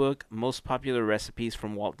Cookbook, Most Popular Recipes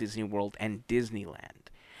from Walt Disney World and Disneyland.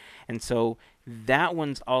 And so that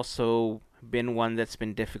one's also been one that's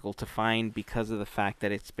been difficult to find because of the fact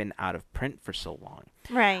that it's been out of print for so long.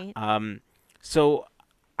 Right. So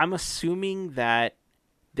I'm assuming that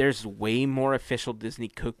there's way more official Disney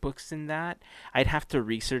cookbooks than that. I'd have to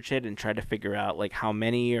research it and try to figure out like how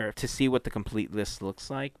many or to see what the complete list looks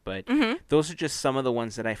like. But those are just some of the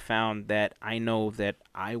ones that I found that I know that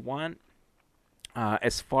I want.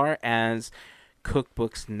 As far as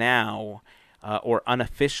cookbooks now, or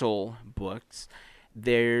unofficial books,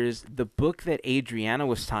 there's the book that Adriana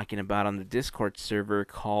was talking about on the Discord server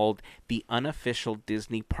called The Unofficial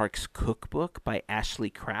Disney Parks Cookbook by Ashley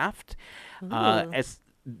Craft. As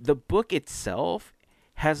the book itself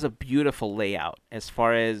has a beautiful layout as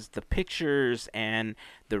far as the pictures and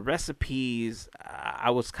the recipes.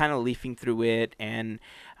 I was kind of leafing through it, and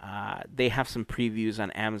they have some previews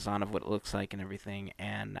on Amazon of what it looks like and everything,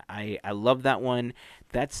 and I love that one.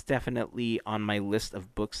 That's definitely on my list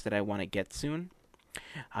of books that I want to get soon.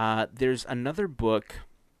 There's another book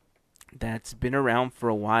that's been around for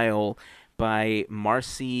a while by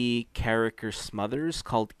Marcy Carricker Smothers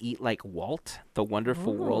called Eat Like Walt, The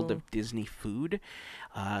Wonderful World of Disney Food.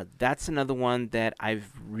 That's another one that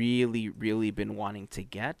I've really, really been wanting to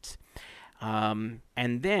get. And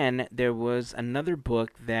then there was another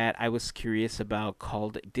book that I was curious about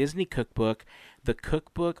called Disney Cookbook, the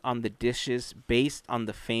cookbook on the dishes based on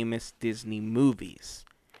the famous Disney movies.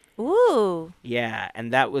 Ooh. Yeah,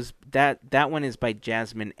 and that one is by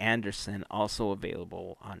Jasmine Anderson, also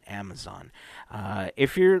available on Amazon.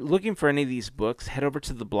 If you're looking for any of these books, head over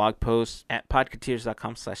to the blog post at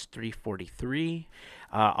podcateers.com/343.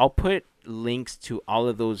 I'll put links to all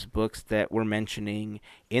of those books that we're mentioning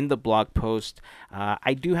in the blog post.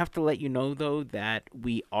 I do have to let you know, though, that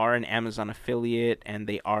we are an Amazon affiliate, and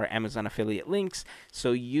they are Amazon affiliate links,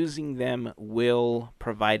 so using them will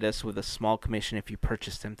provide us with a small commission if you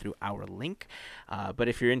purchase them through our link. But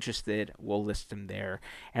if you're interested, we'll list them there.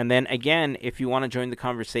 And then, again, if you want to join the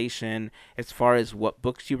conversation as far as what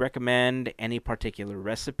books you recommend, any particular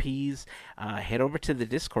recipes, head over to the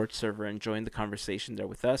Discord server and join the conversation there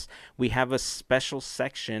with us. We have a special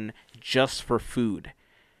section just for food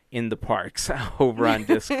in the parks over on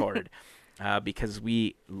Discord because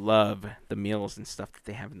we love the meals and stuff that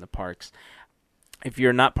they have in the parks. If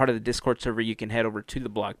you're not part of the Discord server, you can head over to the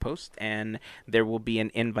blog post, and there will be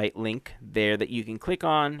an invite link there that you can click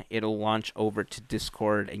on. It'll launch over to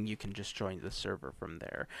Discord, and you can just join the server from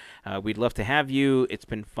there. We'd love to have you. It's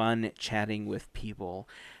been fun chatting with people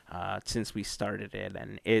since we started it,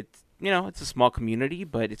 and it's a small community,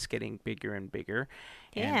 but it's getting bigger and bigger.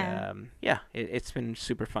 Yeah. And it's been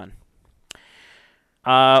super fun.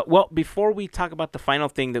 Well, before we talk about the final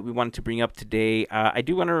thing that we wanted to bring up today, I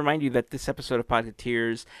do want to remind you that this episode of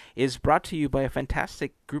Podcateers is brought to you by a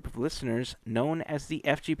fantastic group of listeners known as the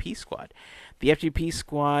FGP Squad. The FGP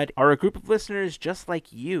Squad are a group of listeners just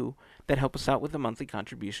like you that help us out with a monthly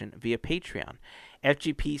contribution via Patreon.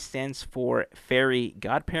 FGP stands for Fairy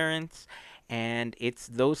Godparents, and it's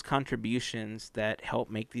those contributions that help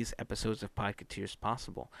make these episodes of Podcateers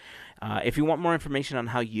possible. If you want more information on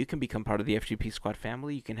how you can become part of the FGP Squad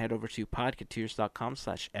family, you can head over to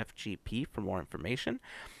podcateers.com/FGP for more information.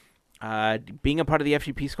 Being a part of the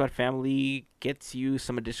FGP Squad family gets you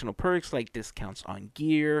some additional perks like discounts on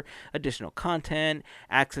gear, additional content,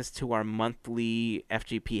 access to our monthly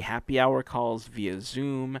FGP happy hour calls via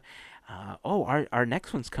Zoom. Our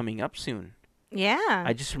next one's coming up soon. Yeah.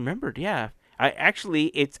 I just remembered, yeah.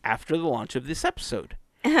 It's after the launch of this episode.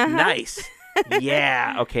 Nice.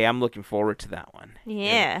 Yeah. Okay, I'm looking forward to that one.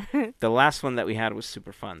 Yeah. The last one that we had was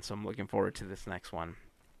super fun, so I'm looking forward to this next one.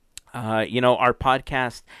 Our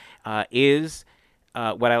podcast is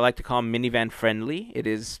what I like to call minivan friendly. It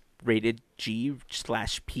is rated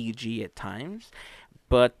G/PG at times,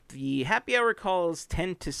 but the happy hour calls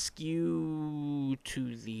tend to skew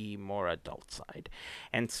to the more adult side.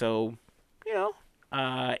 And so,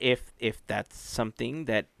 if that's something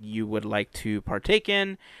that you would like to partake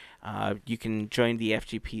in, you can join the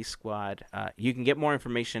FGP Squad. You can get more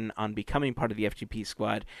information on becoming part of the FGP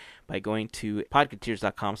Squad by going to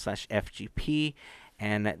podcateers.com/FGP,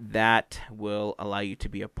 and that will allow you to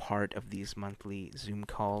be a part of these monthly Zoom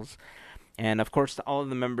calls. And, of course, to all of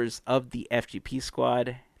the members of the FGP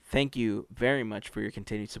Squad, thank you very much for your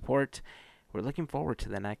continued support. We're looking forward to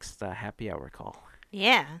the next happy hour call.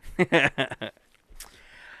 Yeah.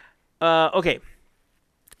 Okay.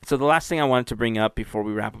 So the last thing I wanted to bring up before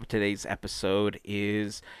we wrap up today's episode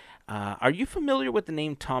is, are you familiar with the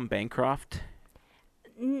name Tom Bancroft?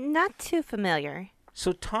 Not too familiar.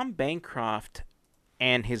 So Tom Bancroft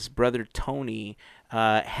and his brother Tony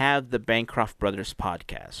have the Bancroft Brothers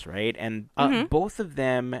podcast, right? And both of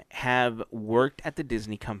them have worked at the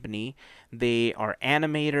Disney company. They are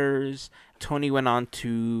animators. Tony went on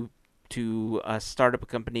to start up a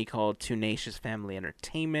company called Tunacious Family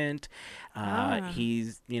Entertainment.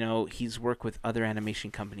 He's worked with other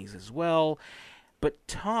animation companies as well. But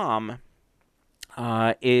Tom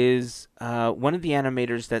is one of the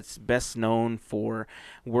animators that's best known for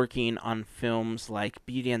working on films like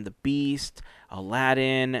Beauty and the Beast,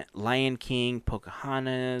 Aladdin, Lion King,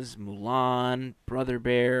 Pocahontas, Mulan, Brother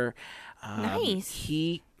Bear. Nice.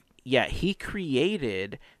 He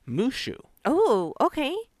created Mushu. Oh,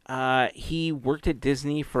 okay. He worked at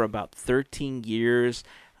Disney for about 13 years.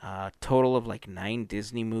 total of like 9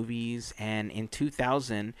 Disney movies. And in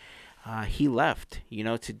 2000, he left,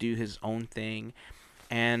 to do his own thing.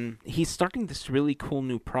 And he's starting this really cool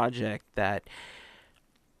new project that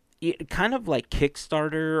kind of like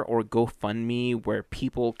Kickstarter or GoFundMe, where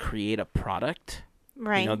people create a product,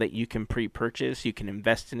 Right. that you can pre-purchase, you can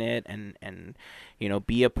invest in it, and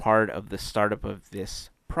be a part of the startup of this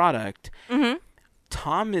product. Mm-hmm.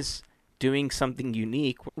 Tom is doing something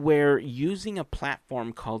unique where, using a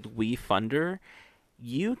platform called WeFunder,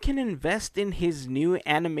 you can invest in his new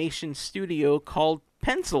animation studio called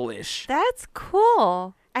Pencil-ish. That's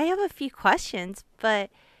cool. I have a few questions, but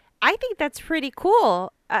I think that's pretty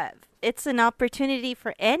cool. It's an opportunity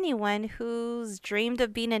for anyone who's dreamed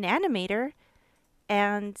of being an animator.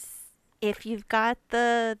 And if you've got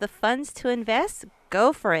the funds to invest,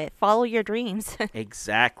 go for it. Follow your dreams.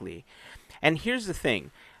 Exactly. And here's the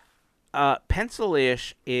thing.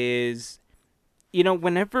 Pencil-ish is,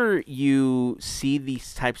 whenever you see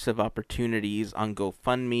these types of opportunities on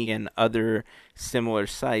GoFundMe and other similar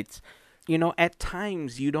sites, at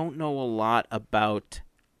times you don't know a lot about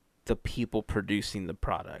the people producing the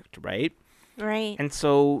product, right? Right. And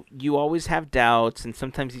so you always have doubts, and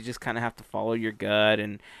sometimes you just kind of have to follow your gut,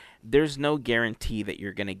 and there's no guarantee that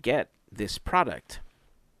you're going to get this product.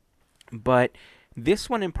 But this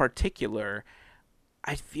one in particular,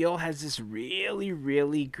 I feel, has this really,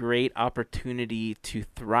 really great opportunity to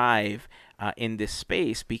thrive in this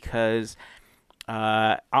space, because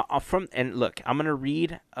I'm going to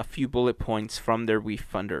read a few bullet points from their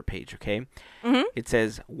WeFunder page, okay? Mm-hmm. It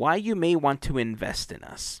says, why you may want to invest in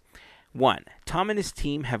us. 1. Tom and his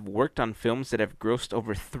team have worked on films that have grossed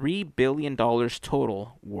over $3 billion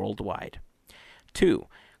total worldwide. 2.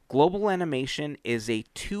 Global animation is a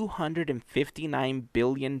 $259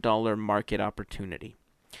 billion market opportunity.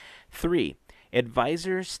 3.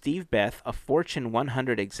 Advisor Steve Beth, a Fortune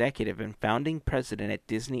 100 executive and founding president at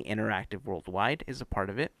Disney Interactive Worldwide, is a part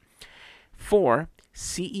of it. 4.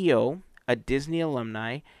 CEO, a Disney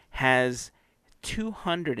alumni, has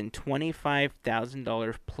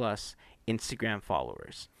 $225,000 plus Instagram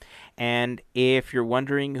followers. And if you're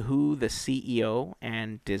wondering who the CEO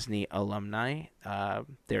and Disney alumni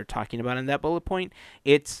they're talking about in that bullet point,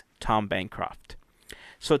 it's Tom Bancroft.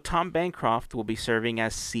 So Tom Bancroft will be serving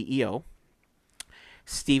as CEO.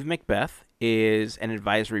 Steve Macbeth is an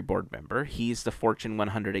advisory board member. He's the Fortune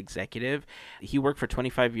 100 executive. He worked for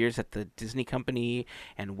 25 years at the Disney Company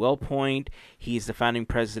and WellPoint. He's the founding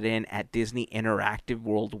president at Disney Interactive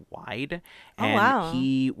Worldwide. And wow.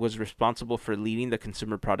 He was responsible for leading the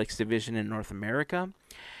consumer products division in North America.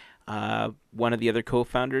 One of the other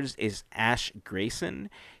co-founders is Ash Grayson.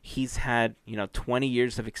 He's had 20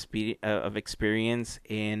 years of experience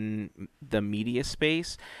in the media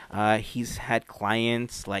space. He's had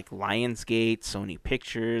clients like Lionsgate, Sony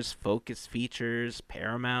Pictures, Focus Features,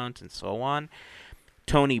 Paramount, and so on.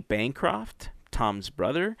 Tony Bancroft, Tom's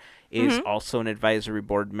brother, is also an advisory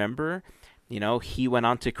board member. He went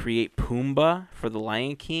on to create Pumbaa for The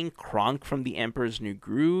Lion King, Kronk from The Emperor's New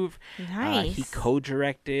Groove. Nice. He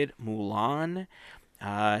co-directed Mulan.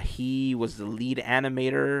 He was the lead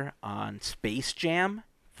animator on Space Jam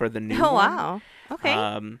for the new one. Oh, wow. Okay.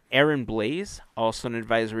 Aaron Blaise, also an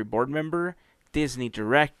advisory board member, Disney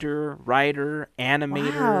director, writer,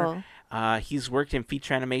 animator. Wow. He's worked in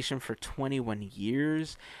feature animation for 21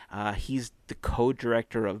 years. He's the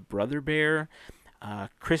co-director of Brother Bear.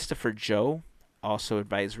 Christopher Joe, also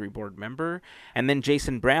advisory board member. And then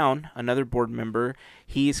Jason Brown, another board member.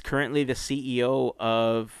 He's currently the CEO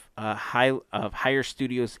of Higher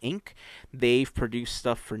Studios, Inc. They've produced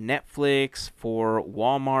stuff for Netflix, for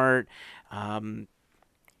Walmart.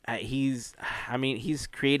 He's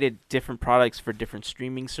created different products for different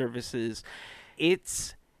streaming services.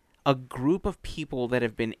 It's a group of people that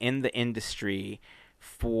have been in the industry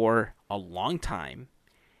for a long time.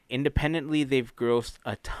 Independently, they've grossed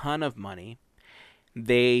a ton of money.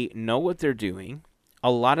 They know what they're doing.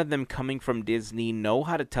 A lot of them, coming from Disney, know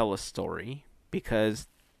how to tell a story because,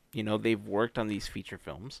 they've worked on these feature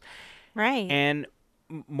films. Right. And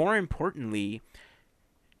more importantly,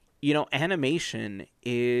 animation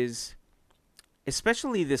is,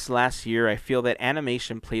 especially this last year, I feel that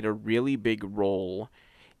animation played a really big role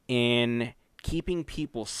in keeping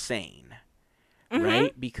people sane,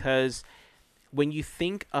 right? Because when you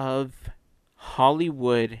think of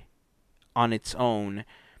Hollywood on its own,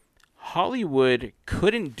 Hollywood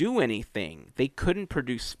couldn't do anything. They couldn't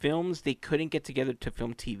produce films. They couldn't get together to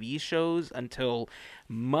film TV shows until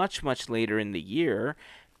much, much later in the year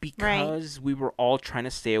because we were all trying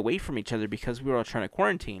to stay away from each other because we were all trying to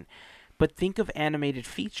quarantine. But think of animated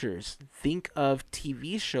features. Think of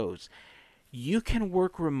TV shows. you can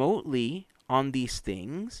work remotely on these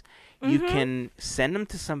things. You can send them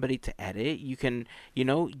to somebody to edit. You can,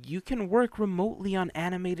 you can work remotely on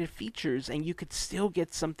animated features and you could still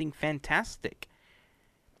get something fantastic.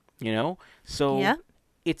 So Yeah.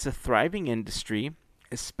 it's a thriving industry,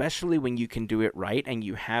 especially when you can do it right and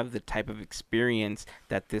you have the type of experience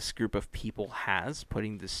that this group of people has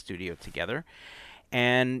putting this studio together.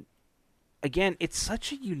 And again, it's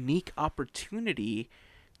such a unique opportunity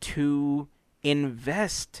to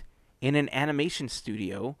invest in an animation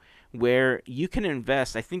studio where you can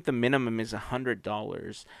invest. I think the minimum is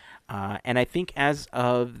 $100. And I think as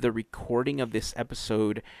of the recording of this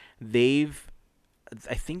episode, I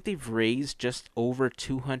think they've raised just over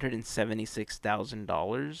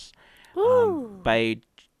 $276,000 by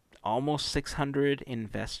almost 600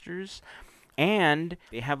 investors. And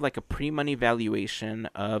they have like a pre-money valuation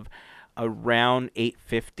of around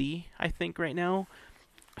 $850, I think, right now.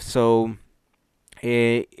 So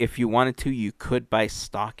if you wanted to, you could buy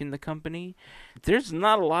stock in the company. There's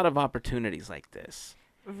not a lot of opportunities like this.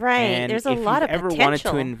 Right. And there's a lot of potential. If you ever wanted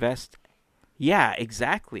to invest, yeah,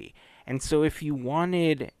 exactly. And so if you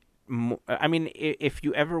wanted, if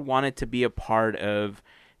you ever wanted to be a part of,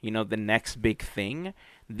 the next big thing,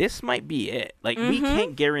 this might be it. Like, we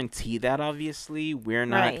can't guarantee that, obviously. We're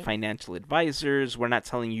not financial advisors. We're not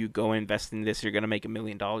telling you go invest in this, you're going to make $1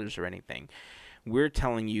 million or anything. We're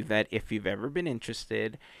telling you that if you've ever been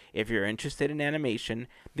interested, if you're interested in animation,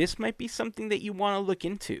 this might be something that you want to look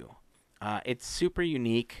into. It's super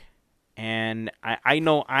unique, and I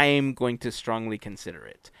know I am going to strongly consider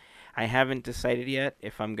it. I haven't decided yet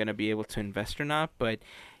if I'm going to be able to invest or not, but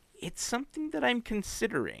it's something that I'm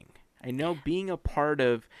considering. I know being a part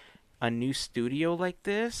of a new studio like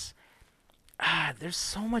this, there's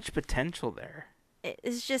so much potential there.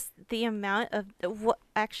 It's just the amount of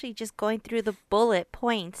actually just going through the bullet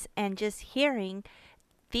points and just hearing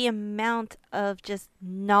the amount of just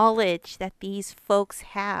knowledge that these folks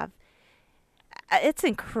have. It's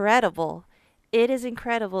incredible. It is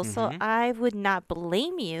incredible. So I would not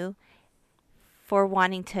blame you for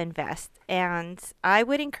wanting to invest, and I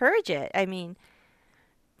would encourage it. I mean,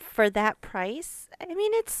 for that price,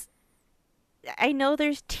 I know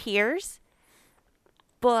there's tiers,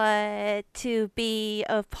 but to be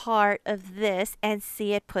a part of this and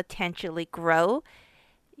see it potentially grow,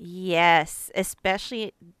 yes,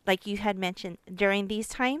 especially like you had mentioned during these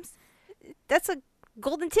times, that's a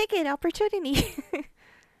golden ticket opportunity.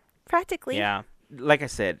 Practically. Yeah. Like I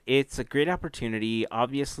said, it's a great opportunity.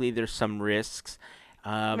 Obviously, there's some risks.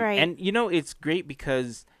 Right. And, it's great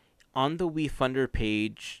because on the WeFunder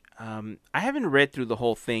page, I haven't read through the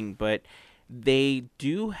whole thing, but they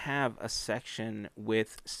do have a section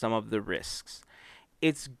with some of the risks.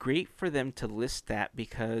 It's great for them to list that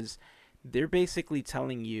because they're basically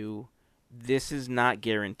telling you this is not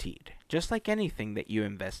guaranteed. Just like anything that you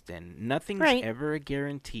invest in. Nothing's ever a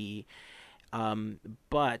guarantee,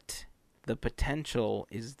 but the potential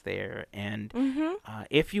is there. And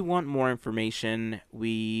if you want more information,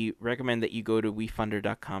 we recommend that you go to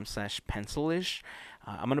wefunder.com/pencilish.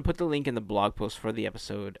 I'm going to put the link in the blog post for the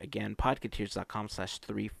episode. Again,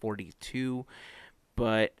 podcateers.com/342.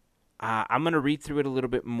 But I'm going to read through it a little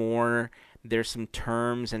bit more. There's some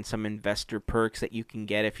terms and some investor perks that you can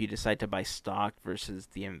get if you decide to buy stock versus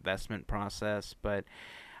the investment process. But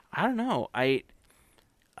I don't know. I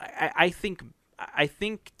think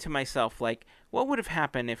to myself, like, what would have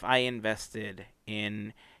happened if I invested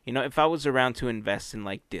in, if I was around to invest in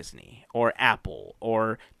like Disney or Apple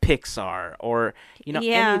or Pixar or,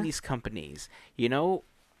 any of these companies, and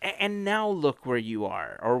now look where you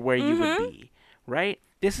are or where you would be, right?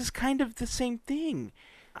 This is kind of the same thing.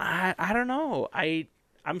 I don't know.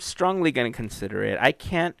 I'm strongly going to consider it. I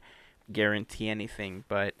can't guarantee anything,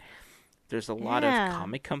 but there's a lot of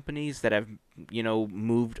comic companies that have,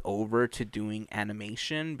 moved over to doing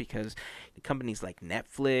animation because companies like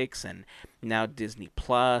Netflix and now Disney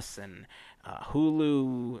Plus and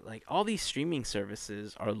Hulu, like all these streaming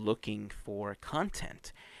services are looking for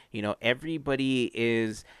content. Everybody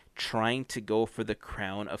is trying to go for the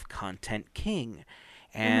crown of content king.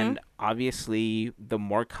 And obviously, the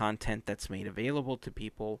more content that's made available to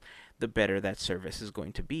people, the better that service is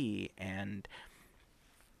going to be. And,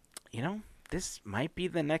 this might be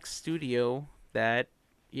the next studio that,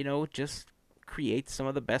 just creates some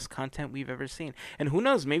of the best content we've ever seen. And who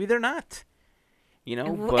knows, maybe they're not,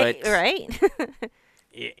 but... Right?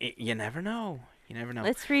 you never know. You never know.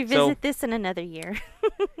 Let's revisit this in another year.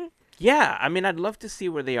 Yeah, I'd love to see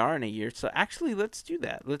where they are in a year. So actually, let's do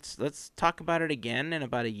that. Let's talk about it again in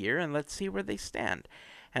about a year, and let's see where they stand.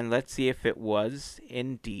 and let's see if it was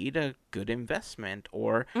indeed a good investment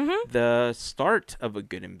or Mm-hmm. the start of a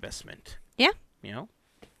good investment. Yeah. You know?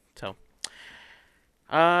 So,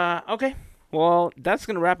 okay. Well, that's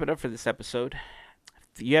going to wrap it up for this episode.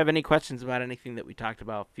 If you have any questions about anything that we talked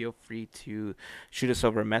about, feel free to shoot us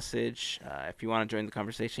over a message. If you want to join the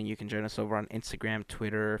conversation, you can join us over on Instagram,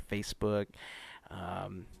 Twitter, Facebook,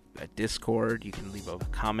 Discord. You can leave a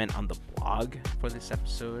comment on the blog for this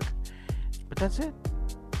episode. But that's it.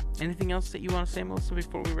 Anything else that you want to say, Melissa,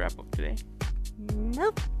 before we wrap up today?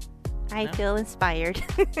 Nope. I No? feel inspired.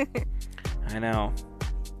 I know.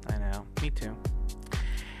 Me too.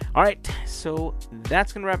 All right. So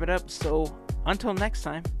that's going to wrap it up. So until next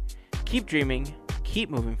time, keep dreaming, keep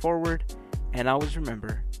moving forward, and always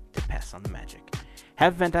remember to pass on the magic.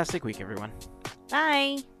 Have a fantastic week, everyone.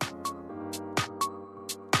 Bye.